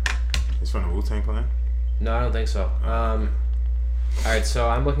Wu. He's from the Wu-Tang Clan? No, I don't think so. All right, so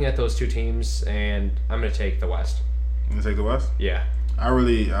I'm looking at those two teams, and I'm going to take the West. You gonna take the West? Yeah. I'll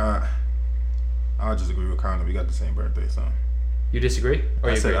just agree with Connor. We got the same birthday, so. You disagree? Or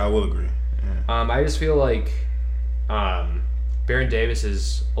I you said agree? I will agree. Yeah. I just feel like Baron Davis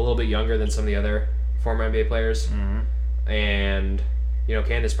is a little bit younger than some of the other former NBA players. Mm-hmm. And,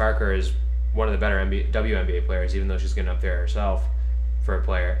 Candace Parker is one of the better WNBA players, even though she's getting up there herself for a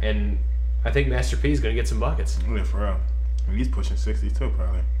player. And I think Master P is going to get some buckets. Yeah, for real. And he's pushing 60 too,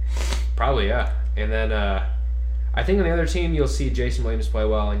 probably. Probably, yeah. And then I think on the other team, you'll see Jason Williams play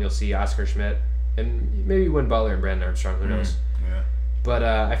well, and you'll see Oscar Schmidt. And maybe Win Butler and Brandon Armstrong, who knows. Yeah. But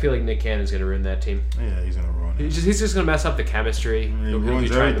I feel like Nick Cannon's going to ruin that team. Yeah, he's going to ruin it. He's just going to mess up the chemistry. He He'll be ruins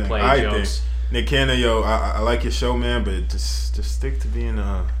trying to everything. play jokes. Nick Cannon, I like your show, man, but just stick to being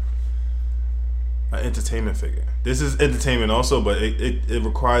an entertainment figure. This is entertainment also, but it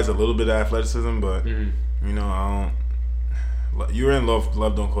requires a little bit of athleticism, but, I don't... You're in love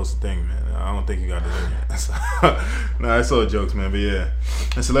don't cost a thing, man. I don't think you got it in yet. Nah, it's all jokes, man. But yeah,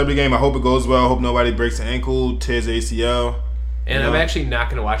 the celebrity game. I hope it goes well. I hope nobody breaks an ankle, tears ACL. And I'm actually not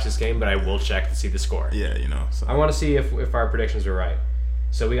going to watch this game, but I will check to see the score. Yeah, So. I want to see if our predictions were right.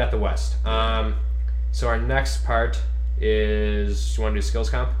 So we got the West. So our next part is, you want to do skills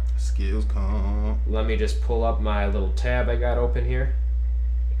comp? Skills comp. Let me just pull up my little tab I got open here.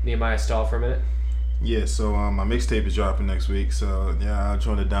 Nehemiah, stall for a minute. Yeah, so my mixtape is dropping next week, so yeah, I'm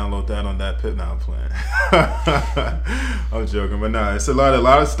trying to download that on that pit. Now I'm playing. I'm joking, but nah, it's a lot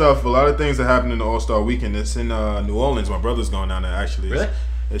of stuff, a lot of things that happen in the All-Star Weekend. It's in New Orleans. My brother's going down there actually. Really?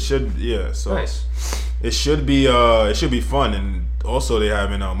 It should, yeah. So nice. It should be fun, and also they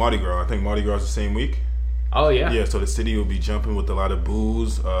have in Mardi Gras. I think Mardi Gras is the same week. Oh yeah. Yeah, so the city will be jumping with a lot of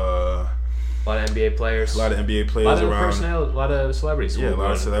booze. A lot of NBA players. A lot of NBA players around. A lot of celebrities. Yeah, a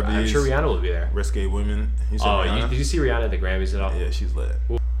lot of celebrities. I'm sure Rihanna will be there. Risque women. Did you see Rihanna at the Grammys at all? Yeah, she's lit.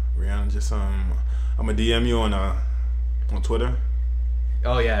 Ooh. Rihanna, just I'm gonna DM you on Twitter.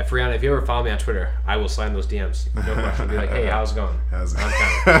 Oh yeah, if you ever follow me on Twitter, I will slide those DMs. No question. I'll be like, hey, how's it going? I'm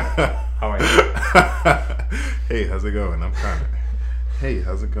Connor. How are you? Hey, how's it going? I'm Connor. Hey,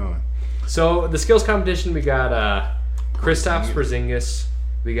 how's it going? So the skills competition, we got Kristaps Porzingis,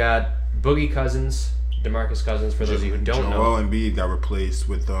 we got Boogie Cousins, DeMarcus Cousins. For those of you who don't know, Joel Embiid got replaced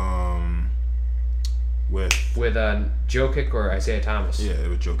with Jokic or Isaiah Thomas. Yeah, it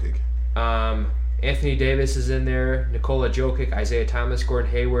was Jokic. Anthony Davis is in there. Nikola Jokic, Isaiah Thomas, Gordon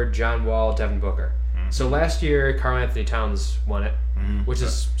Hayward, John Wall, Devin Booker. Mm-hmm. So last year, Karl Anthony Towns won it, which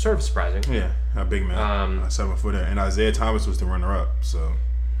is sort of surprising. Yeah, a big man, a 7-footer, and Isaiah Thomas was the runner-up. So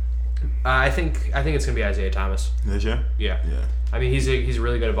I think it's gonna be Isaiah Thomas. This year? Yeah. I mean, he's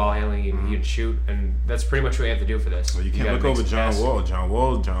really good at ball handling. He can shoot, and that's pretty much what you have to do for this. Well, you can't look over John Wall. John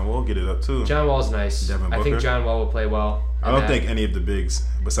Wall get it up too. John Wall's nice. I think John Wall will play well. I don't think any of the bigs,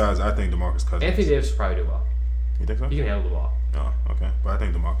 besides I think DeMarcus Cousins. Anthony Davis will probably do well. You think so? He can handle the ball. Oh, okay. But I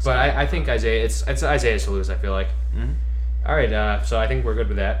think DeMarcus. But I think Isaiah. It's Isaiah to lose. I feel like. Mm-hmm. All right. So I think we're good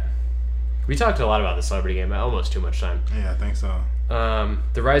with that. We talked a lot about the celebrity game. Almost too much time. Yeah, I think so.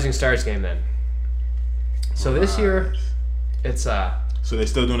 The Rising Stars game then. So this year, it's So they're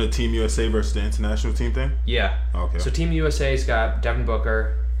still doing the Team USA versus the international team thing? Yeah. Okay. So Team USA's got Devin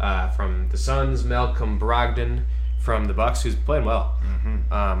Booker from the Suns, Malcolm Brogdon from the Bucks, who's playing well.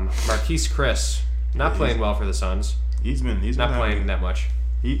 Mm-hmm. Marquise Chris, not playing well for the Suns. He's been not playing that much.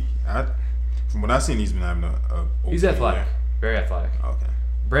 From what I've seen, he's been having a he's athletic, very athletic. Okay.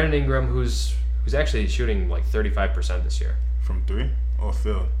 Brandon Ingram, who's actually shooting like 35% this year. From 3 or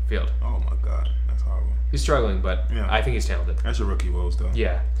field? Field. Oh my God, that's horrible. He's struggling, but yeah. I think he's talented. That's your rookie woes, though.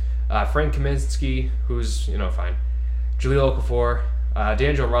 Yeah. Frank Kaminsky, who's, fine. Jaleel Okafor.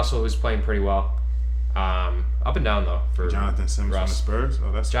 D'Angelo Russell, who's playing pretty well. Up and down, though, for Jonathan Simmons Russ. on the Spurs?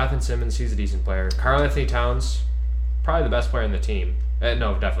 Oh, that's Jonathan Simmons, he's a decent player. Karl Anthony Towns, probably the best player on the team.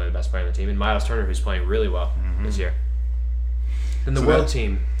 No, definitely the best player on the team. And Miles Turner, who's playing really well this year. Then the world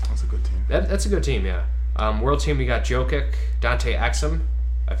team. That's a good team. That's a good team, yeah. World team, we got Jokic, Dante Exum.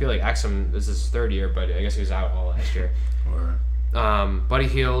 I feel like Exum, this is his third year, but I guess he was out all last year. Buddy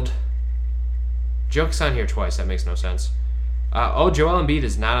Hield. Jokic's on here twice. That makes no sense. Joel Embiid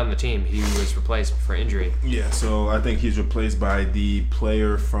is not on the team. He was replaced for injury. Yeah, so I think he's replaced by the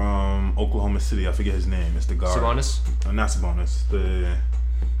player from Oklahoma City. I forget his name. It's the guard. Sabonis? Not Sabonis. I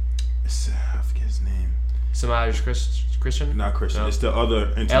forget his name. Samaj Christian? Not Christian. No. It's the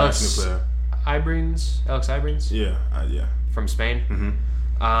other international player. Alex Ibrins? Yeah, yeah. From Spain. Mm-hmm.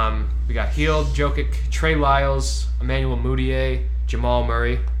 We got Hield, Jokic, Trey Lyles, Emmanuel Mudiay, Jamal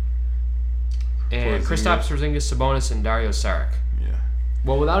Murray, and Kristaps Porzingis, Sabonis, and Dario Saric. Yeah.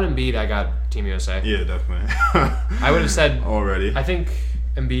 Well, without Embiid, I got Team USA. Yeah, definitely. I would have said already. I think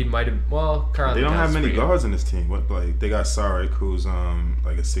Embiid might have. Well, Karl. They don't have many guards in this team. They got Sarek, who's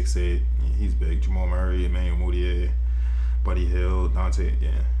like a 6'8". He's big. Jamal Murray, Emmanuel Mudiay, Buddy Hill, Dante.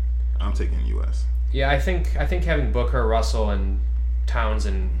 Yeah, I'm taking US. Yeah, I think having Booker, Russell, and Towns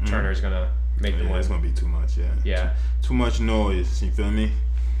and Turner is gonna make them win. It's gonna be too much. Yeah. Too much noise. You feel me?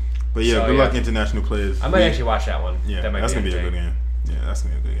 But yeah, good luck international players. I might actually watch that one. Yeah, that's gonna be a good game. Yeah, that's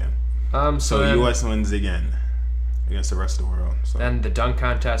gonna be a good game. So then, US wins again against the rest of the world. So. Then the dunk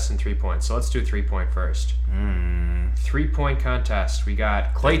contest and 3-point. So let's do 3-point first. 3-point contest. We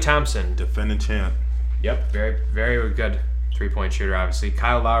got Klay Thompson, defending champ. Yep, very very good 3-point shooter. Obviously,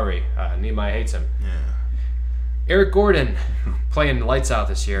 Kyle Lowry. Nehemiah hates him. Yeah. Eric Gordon playing lights out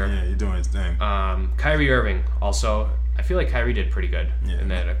this year. Yeah, he's doing his thing. Kyrie Irving also. I feel like Kyrie did pretty good in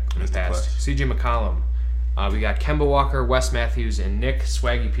the past. CJ McCollum. We got Kemba Walker, Wes Matthews, and Nick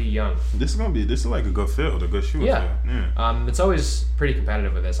Swaggy P. Young. This is like a good field, a good shooter. Yeah. It's always pretty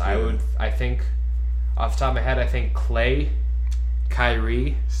competitive with this. Yeah. I think, off the top of my head, I think Klay,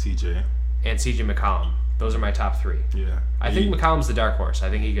 Kyrie, CJ, and CJ McCollum. Those are my top 3. Yeah. I think McCollum's the dark horse.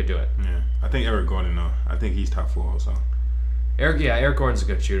 I think he could do it. Yeah. I think Eric Gordon, though. I think he's top 4 also. Eric Gordon's a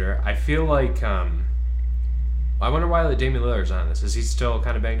good shooter. I feel like I wonder why Damian Lillard's on this. Is he still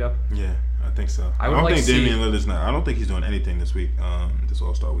kind of banged up? Yeah, I think so. I don't think Damian Lillard's not. I don't think he's doing anything this week, this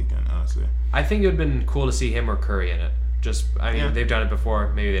All-Star weekend, honestly. I think it would have been cool to see him or Curry in it. They've done it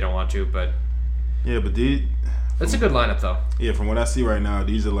before. Maybe they don't want to, but... Yeah, but that's a good lineup, though. Yeah, from what I see right now,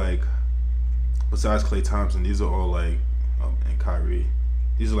 these are like... Besides Klay Thompson, these are all like... and Kyrie.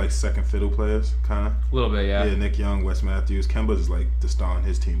 These are like second fiddle players, kind of. A little bit, yeah. Yeah, Nick Young, Wes Matthews. Kemba's like the star on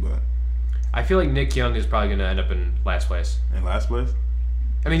his team, but... I feel like Nick Young is probably going to end up in last place. In last place?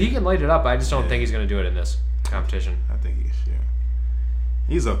 I mean, he can light it up. I just don't think he's going to do it in this competition. I think he should.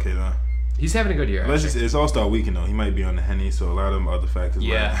 He's okay, though. He's having a good year. It's All-Star weekend, though. He might be on the Henny, so a lot of them other factors.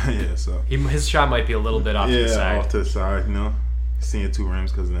 Yeah. So his shot might be a little bit off to the side. Yeah, off to the side, Seeing 2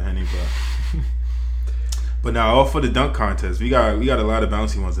 rims because of the Henny, but now, all for the dunk contest. We got a lot of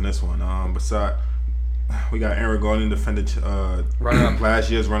bouncy ones in this one. We got Aaron Gordon defended runner-up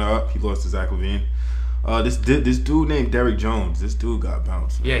last year's runner-up. He lost to Zach LaVine. This dude named Derrick Jones. This dude got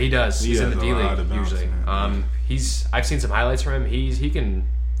bounced. Man. Yeah, he does. He's in the D League usually. I've seen some highlights from him. He can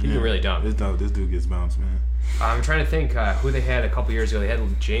really dunk. This dude gets bounced, man. I'm trying to think who they had a couple years ago. They had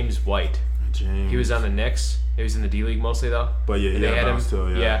James White. He was on the Knicks. He was in the D League mostly though. But yeah, he had bounced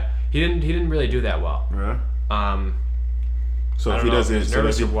too. Yeah, he didn't really do that well. Right. So if he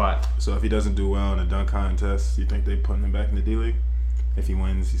doesn't do well in a dunk contest, you think they putting him back in the D League? If he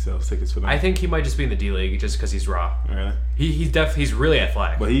wins, he sells tickets for them. I think he might just be in the D League just because he's raw. Really? He's really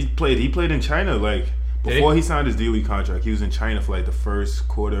athletic. But he played in China before he signed his D League contract. He was in China for the first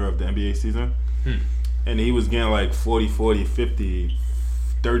quarter of the NBA season, and he was getting 40, 50,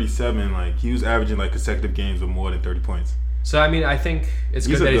 37. He was averaging consecutive games with more than 30 points. So I mean, I think it's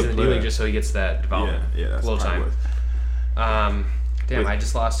good that he's in the D League just so he gets that development. Yeah, that's a little time. I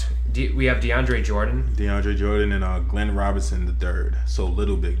just lost. We have DeAndre Jordan. And Glenn Robinson III. So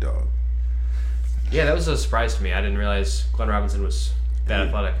little big dog. Yeah, that was a surprise to me. I didn't realize Glenn Robinson was that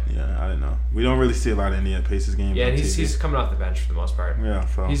athletic. Yeah, I didn't know. We don't really see a lot of Indiana Pacers games. Yeah, and he's coming off the bench for the most part. Yeah,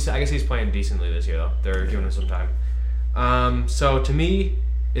 I guess he's playing decently this year though. They're giving him some time. So to me,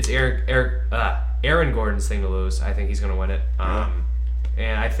 it's Aaron Gordon's thing to lose. I think he's going to win it.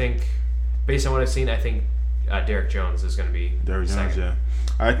 And I think, based on what I've seen, I think Derrick Jones is going to be second. Yeah.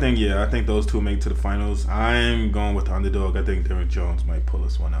 I think those two make it to the finals. I'm going with the underdog. I think Derrick Jones might pull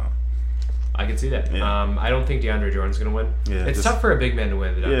this one out. I can see that. Yeah. I don't think DeAndre Jordan's going to win. Yeah, it's tough for a big man to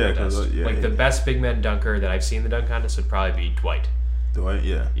win the dunk contest. The best big man dunker that I've seen in the dunk contest would probably be Dwight. Dwight,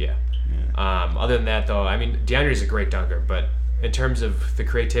 yeah. Yeah. Other than that, though, I mean, DeAndre's a great dunker, but in terms of the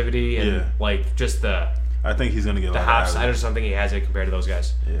creativity and just the... I think he's going to get a lot hops, of I just don't think he has it compared to those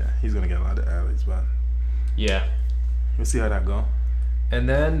guys. Yeah, he's going to get a lot of alleys, but... Yeah. We'll see how that go. And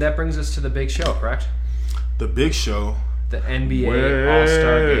then that brings us to the big show, correct? The big show. The NBA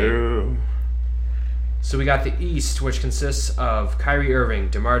All-Star Game. So we got the East, which consists of Kyrie Irving,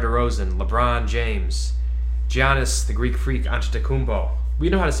 DeMar DeRozan, LeBron James, Giannis, the Greek Freak, Antetokounmpo. We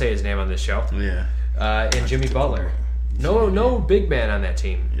know how to say his name on this show. Yeah. And Jimmy Butler. No big man on that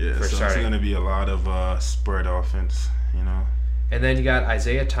team for starting. It's going to be a lot of spread offense, And then you got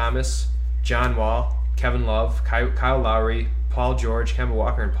Isaiah Thomas, John Wall, Kevin Love, Kyle Lowry, Paul George, Kemba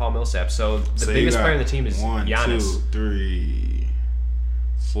Walker, and Paul Millsap. So the biggest player on the team is Giannis. 1, 2, 3,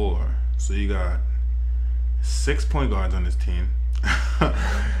 4. So you got 6 point guards on this team,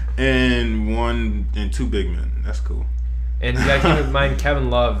 and 2 big men. That's cool. And you got to keep in mind, Kevin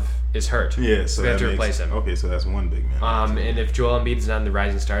Love is hurt. Yeah, so we have that to replace him. Okay, so that's one big man. And if Joel Embiid is on the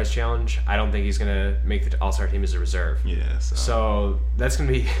Rising Stars Challenge, I don't think he's gonna make the All-Star team as a reserve. Yeah. So that's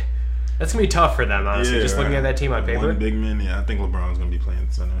gonna be tough for them, honestly. Yeah, just looking at that team on paper. One big man. Yeah, I think LeBron's gonna be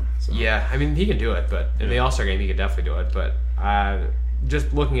playing center. So. Yeah, I mean he can do it, but in the All-Star game he could definitely do it. But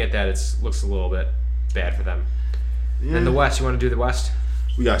just looking at that, it looks a little bit bad for them. Yeah. And the West, you want to do the West?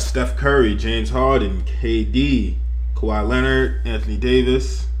 We got Steph Curry, James Harden, KD, Kawhi Leonard, Anthony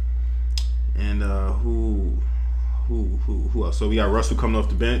Davis, and who else? So we got Russell coming off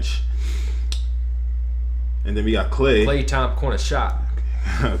the bench, and then we got Klay. Klay Thompson corner shot.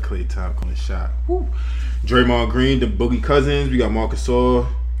 Klay Thompson corner shot. Woo. Draymond Green, the Boogie Cousins. We got Marc Gasol,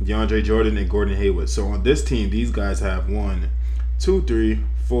 DeAndre Jordan, and Gordon Hayward. So on this team, these guys have 1, 2, 3,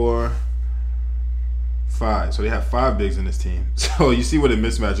 4, 5. So they have 5 bigs in this team. So you see where the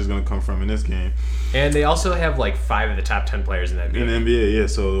mismatch is going to come from in this game. And they also have like 5 of the top 10 players in the NBA. In the NBA, yeah.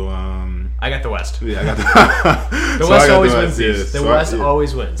 So I got the West. Yeah, I got the West always wins these. The West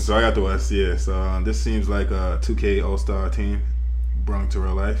always wins. So I got the West. Yeah. So this seems like a 2K All-Star team brought to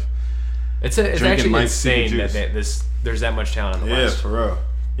real life. It's actually insane that there's that much talent in the West. Yeah, for real.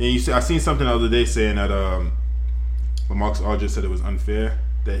 And I seen something the other day saying that LaMarcus Aldridge said it was unfair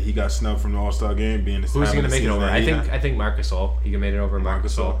that he got snubbed from the All-Star game being the Who's he going to make it over? I think Marc Gasol. He made it over Marc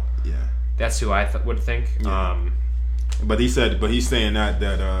Gasol. Yeah. That's who I would think. Yeah. But he's saying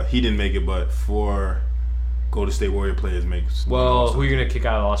that he didn't make it, but 4 Golden State Warrior players makes. Well, who are you going to kick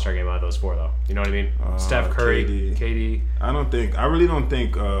out of the All-Star game out of those 4 though? You know what I mean? Steph Curry, KD. I really don't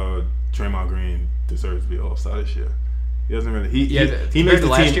think Draymond Green deserves to be All-Star this year. He doesn't really. He makes the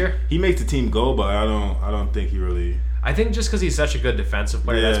last team. Year? He makes the team go, but I don't think he really. I think just because he's such a good defensive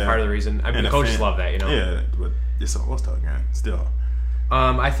player, that's part of the reason. I mean, the coaches love that, you know. Yeah, but it's an All-Star game still.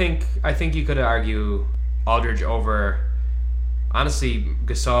 I think you could argue Aldridge over, honestly,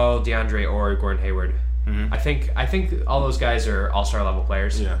 Gasol, DeAndre, or Gordon Hayward. Mm-hmm. I think all those guys are All-Star level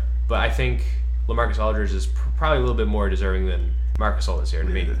players. Yeah. But I think LaMarcus Aldridge is probably a little bit more deserving than Marc Gasol this year to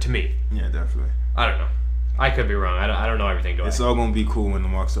me. Yeah, definitely. I don't know. I could be wrong. I don't know everything going. It's all gonna be cool when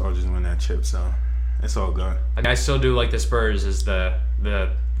LaMarcus Aldridge win that chip. So it's all good. And I still do like the Spurs as the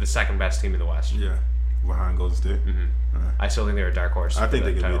second best team in the West. Yeah. Behind Golden State. Mm-hmm. I still think they're a dark horse. I think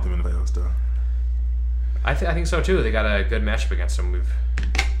they could beat them in the playoffs, though. I think so too. They got a good matchup against them.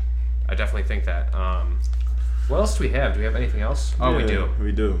 I definitely think that. What else do we have? Do we have anything else? Oh, we do.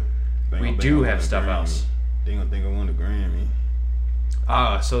 We do. We do have stuff else. They gonna think I won the Grammy.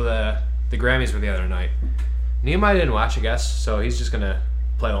 So the Grammys were the other night. Nehemiah didn't watch, I guess, so he's just gonna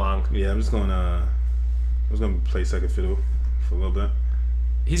play along. Yeah, I'm gonna play second fiddle for a little bit.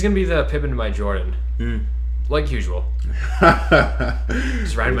 He's gonna be the Pippen to my Jordan, like usual.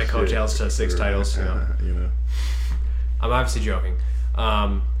 Just riding my coattails to 6 titles. You know. I'm obviously joking.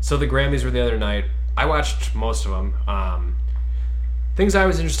 So the Grammys were the other night. I watched most of them. Things I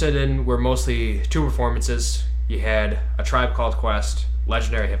was interested in were mostly 2 performances. You had A Tribe Called Quest,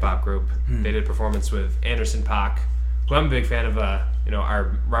 legendary hip hop group. They did a performance with Anderson .Paak, who I'm a big fan of.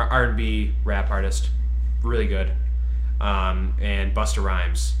 Our R&B rap artist, really good. And Busta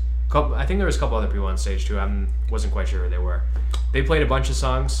Rhymes. I think there was a couple other people on stage too. I wasn't quite sure who they were. They played a bunch of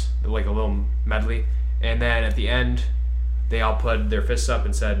songs, like a little medley, and then at the end, they all put their fists up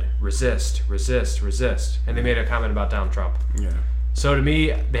and said, "Resist, resist, resist," and they made a comment about Donald Trump. Yeah. So to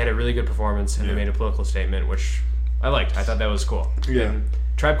me, they had a really good performance, and they made a political statement, which I liked. I thought that was cool. Yeah. And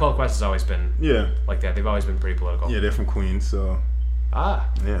Tribe Called Quest has always been like that. They've always been pretty political. Yeah, they're from Queens, so.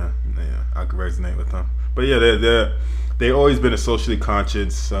 Yeah, I could resonate with them. But yeah, they've always been a socially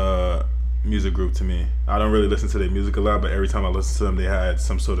conscious music group to me. I don't really listen to their music a lot, but every time I listen to them, they had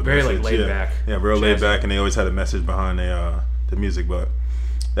some sort of very message. Like laid back. Yeah, real laid back, and they always had a message behind the music. But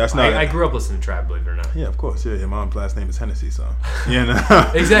that's not. I grew up listening to Tribe, believe it or not. Yeah, of course. Yeah, your mom's last name is Hennessy, so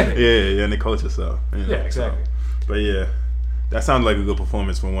yeah, exactly. Yeah, and the culture, so yeah, exactly. So. But yeah, that sounded like a good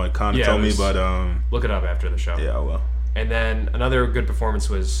performance from what Connor told me. But look it up after the show. Yeah, I will. And then another good performance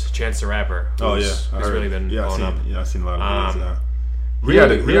was Chance the Rapper. Who's really been blowing up. Yeah, I've seen a lot of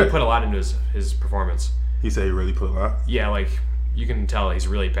videos. Really put a lot into his performance. He said he really put a lot? Yeah, like, you can tell he's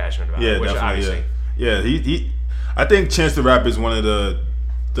really passionate about it. Which definitely, obviously. Yeah, he I think Chance the Rapper is one of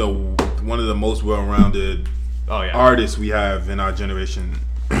the most well-rounded artists we have in our generation.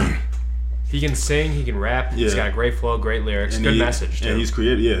 He can sing, he can rap, he's got a great flow, great lyrics, and good message too. And he's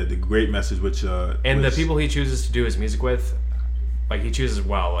created, the great message which and the people he chooses to do his music with, like, he chooses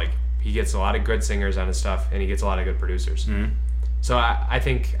well. Like, he gets a lot of good singers on his stuff, and he gets a lot of good producers. Mm-hmm. So I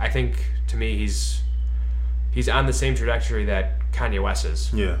think to me he's on the same trajectory that Kanye West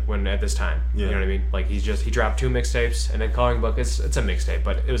is. Yeah. When at this time. Yeah. You know what I mean? Like he dropped 2 mixtapes, and then Coloring Book. It's a mixtape,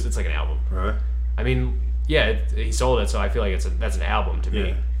 but it's like an album. Right. I mean, yeah, he sold it, so I feel like that's an album to me.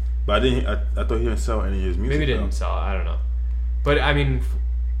 Yeah. But I thought he didn't sell any of his music. Maybe he didn't sell it. I don't know. But I mean,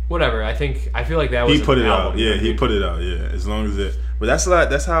 whatever. I feel like that was he put an it album, out. Yeah, he put it out. Yeah, as long as it. But that's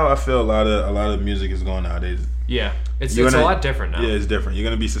how I feel a lot of music is going nowadays. Yeah, it's a lot different now. Yeah, it's different. You're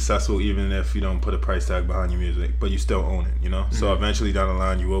gonna be successful even if you don't put a price tag behind your music, but you still own it. You know. Mm-hmm. So eventually down the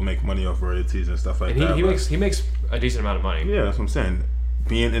line, you will make money off royalties and stuff like that. He makes a decent amount of money. Yeah, that's what I'm saying.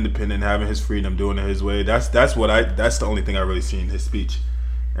 Being independent, having his freedom, doing it his way. That's the only thing I really see in his speech.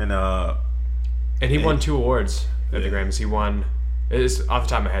 And he won 2 awards at the Grammys. He won. It's off the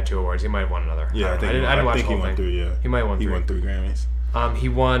top of my head 2 awards. He might have won another. Yeah, I didn't watch the whole he won thing. 3. Yeah, he might have won 3. He won 3 Grammys. He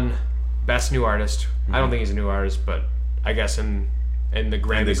won Best New Artist. Mm-hmm. I don't think he's a new artist, but I guess in the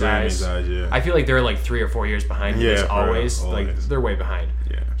Grammys eyes, yeah. I feel like they're like 3 or 4 years behind. Yeah, always. Like they're way behind.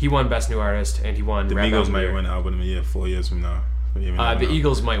 Yeah. He won Best New Artist, and he won. The Eagles might win Album of the Year 4 years from now. The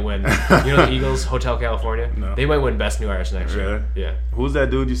Eagles might win. You know the Eagles, Hotel California? No. They might win Best New Artist next year. Yeah. Who's that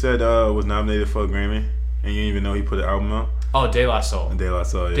dude you said was nominated for a Grammy, and you didn't even know he put an album out? Oh, De La Soul. De La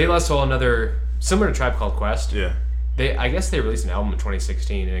Soul, yeah. De La Soul, another, similar to Tribe Called Quest. Yeah. I guess they released an album in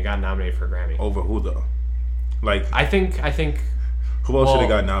 2016, and it got nominated for a Grammy. Over who, though? Like... I think... Who else should have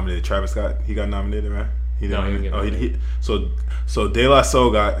got nominated? Travis Scott? He got nominated, right? He didn't get nominated. So De La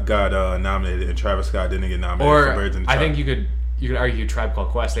Soul got nominated, and Travis Scott didn't get nominated for Birds in the Trap. I think you could argue Tribe Called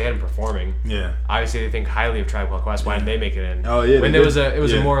Quest. They had him performing. Yeah. Obviously, they think highly of Tribe Called Quest. Why didn't they make it in? Oh yeah. When it was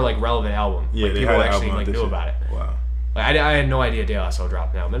a more like relevant album. Yeah. Like, people actually knew about it. Wow. Like I had no idea De La Soul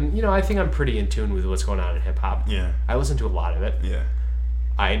dropped an album, and I think I'm pretty in tune with what's going on in hip hop. Yeah. I listen to a lot of it. Yeah.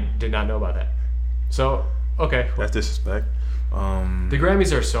 I did not know about that. So okay. That's disrespect. The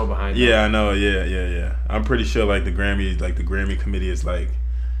Grammys are so behind. Yeah, I know. Yeah. I'm pretty sure the Grammy committee is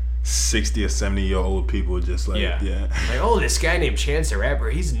 60 or 70-year-old people just Like, oh, this guy named Chance the Rapper,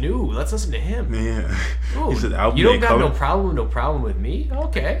 he's new. Let's listen to him. Yeah. Ooh, you don't got no problem with me?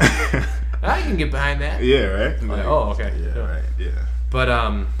 Okay. I can get behind that. Yeah, right? Okay. Yeah, right. Yeah. But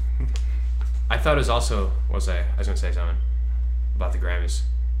I thought it was also I was gonna say something about the Grammys.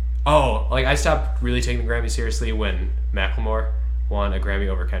 Oh, I stopped really taking the Grammys seriously when Macklemore won a Grammy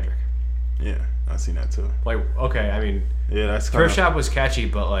over Kendrick. Yeah, I've seen that too. Okay, I mean, yeah, that's Thrift Shop was catchy,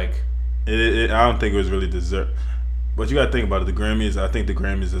 but I don't think it was really deserved. But you gotta think about it. The Grammys, I think the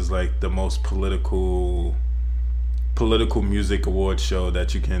Grammys is the most political music award show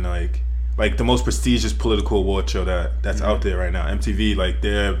that you can the most prestigious political award show that's out there right now. MTV,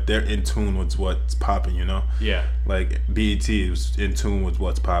 they're in tune with what's popping, Yeah. BET is in tune with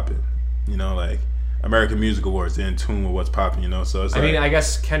what's popping, American Music Awards, they're in tune with what's popping, So it's I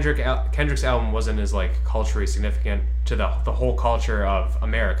guess Kendrick's album wasn't as culturally significant to the whole culture of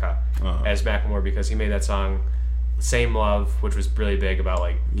America as Macklemore, because he made that song Same Love, which was really big about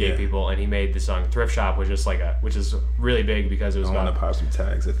gay people, and he made the song Thrift Shop, which is really big because it was about to pop some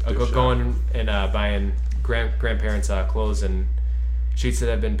tags at the going and buying grandparents' clothes and sheets that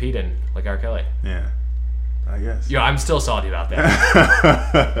have been peed in, like R. Kelly. Yeah, I guess. Yo, I'm still salty about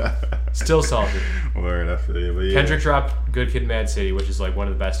that. Still salty. Word, I feel you. But yeah. Kendrick dropped Good Kid, Mad City, which is one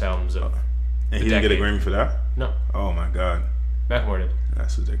of the best albums of. And he didn't get a Grammy for that? No. Oh my God. Macklemore did.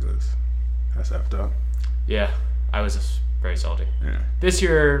 That's ridiculous. That's effed up. Yeah. I was very salty. Yeah. This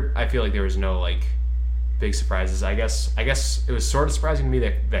year, I feel like there was no big surprises. I guess it was sort of surprising to me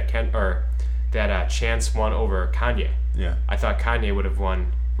that Chance won over Kanye. Yeah. I thought Kanye would have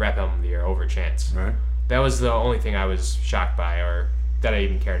won Rap Album of the Year over Chance. Right. That was the only thing I was shocked by, or that I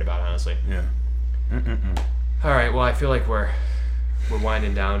even cared about, honestly. Yeah. All right. Well, I feel like we're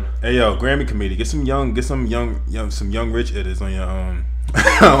winding down. Hey yo, Grammy committee, get some young rich idiots on your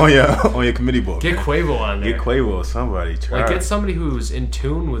on your committee book. Get Quavo on there. Get Quavo, somebody. Try. Get somebody who's in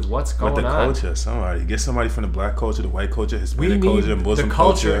tune with what's going on. With the culture, somebody. Get somebody from the black culture, the white culture, Hispanic culture, Muslim the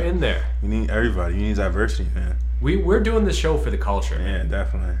culture in there. You need everybody. You need diversity, man. We're doing the show for the culture. Yeah,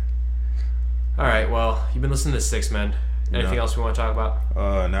 definitely. All right. Well, you've been listening to Six Men. Anything else we want to talk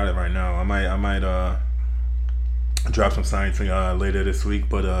about? Not right now. I might drop some science later this week,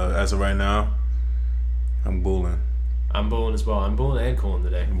 but as of right now, I'm bulling. I'm bulling as well. I'm bulling and cooling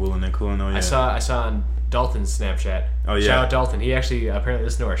today. I'm bulling and cooling. Oh yeah. I saw on Dalton's Snapchat. Oh yeah. Shout out Dalton. He actually apparently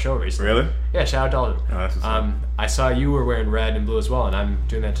listened to our show recently. Really? Yeah. Shout out Dalton. Oh, that's what's up. I saw you were wearing red and blue as well, and I'm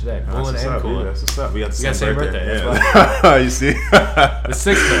doing that today. Bulling and cooling. Yeah, that's what's up. We got the same birthday. Yeah. You see? The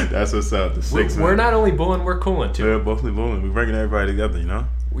Sixth Man. That's what's up. The Sixth Man. We're not only bulling, we're cooling too. We're both bulling. We're bringing everybody together,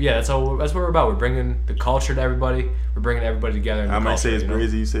 Yeah, that's what we're about. We're bringing the culture to everybody. We're bringing everybody together. I might say it's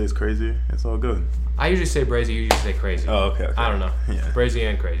brazy. You say it's crazy. It's all good. I usually say brazy. You usually say crazy. Oh, okay. I don't know. Yeah. Brazy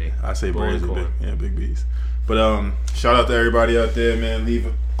and crazy. I say Bull brazy. cool. Big B's. But shout out to everybody out there, man.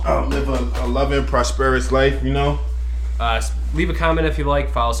 Live a loving, prosperous life. You know. Leave a comment if you like.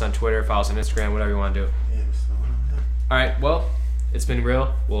 Follow us on Twitter. Follow us on Instagram. Whatever you want to do. All right. Well, it's been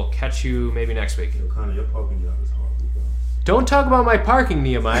real. We'll catch you maybe next week. Yo, Connor, your parking job is horrible, bro. Don't talk about my parking,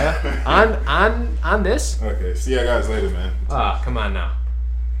 Nehemiah. on this. Okay. See you guys later, man. Come on now.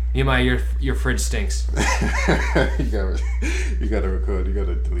 Nehemiah, your fridge stinks. You gotta record. You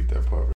gotta delete that part.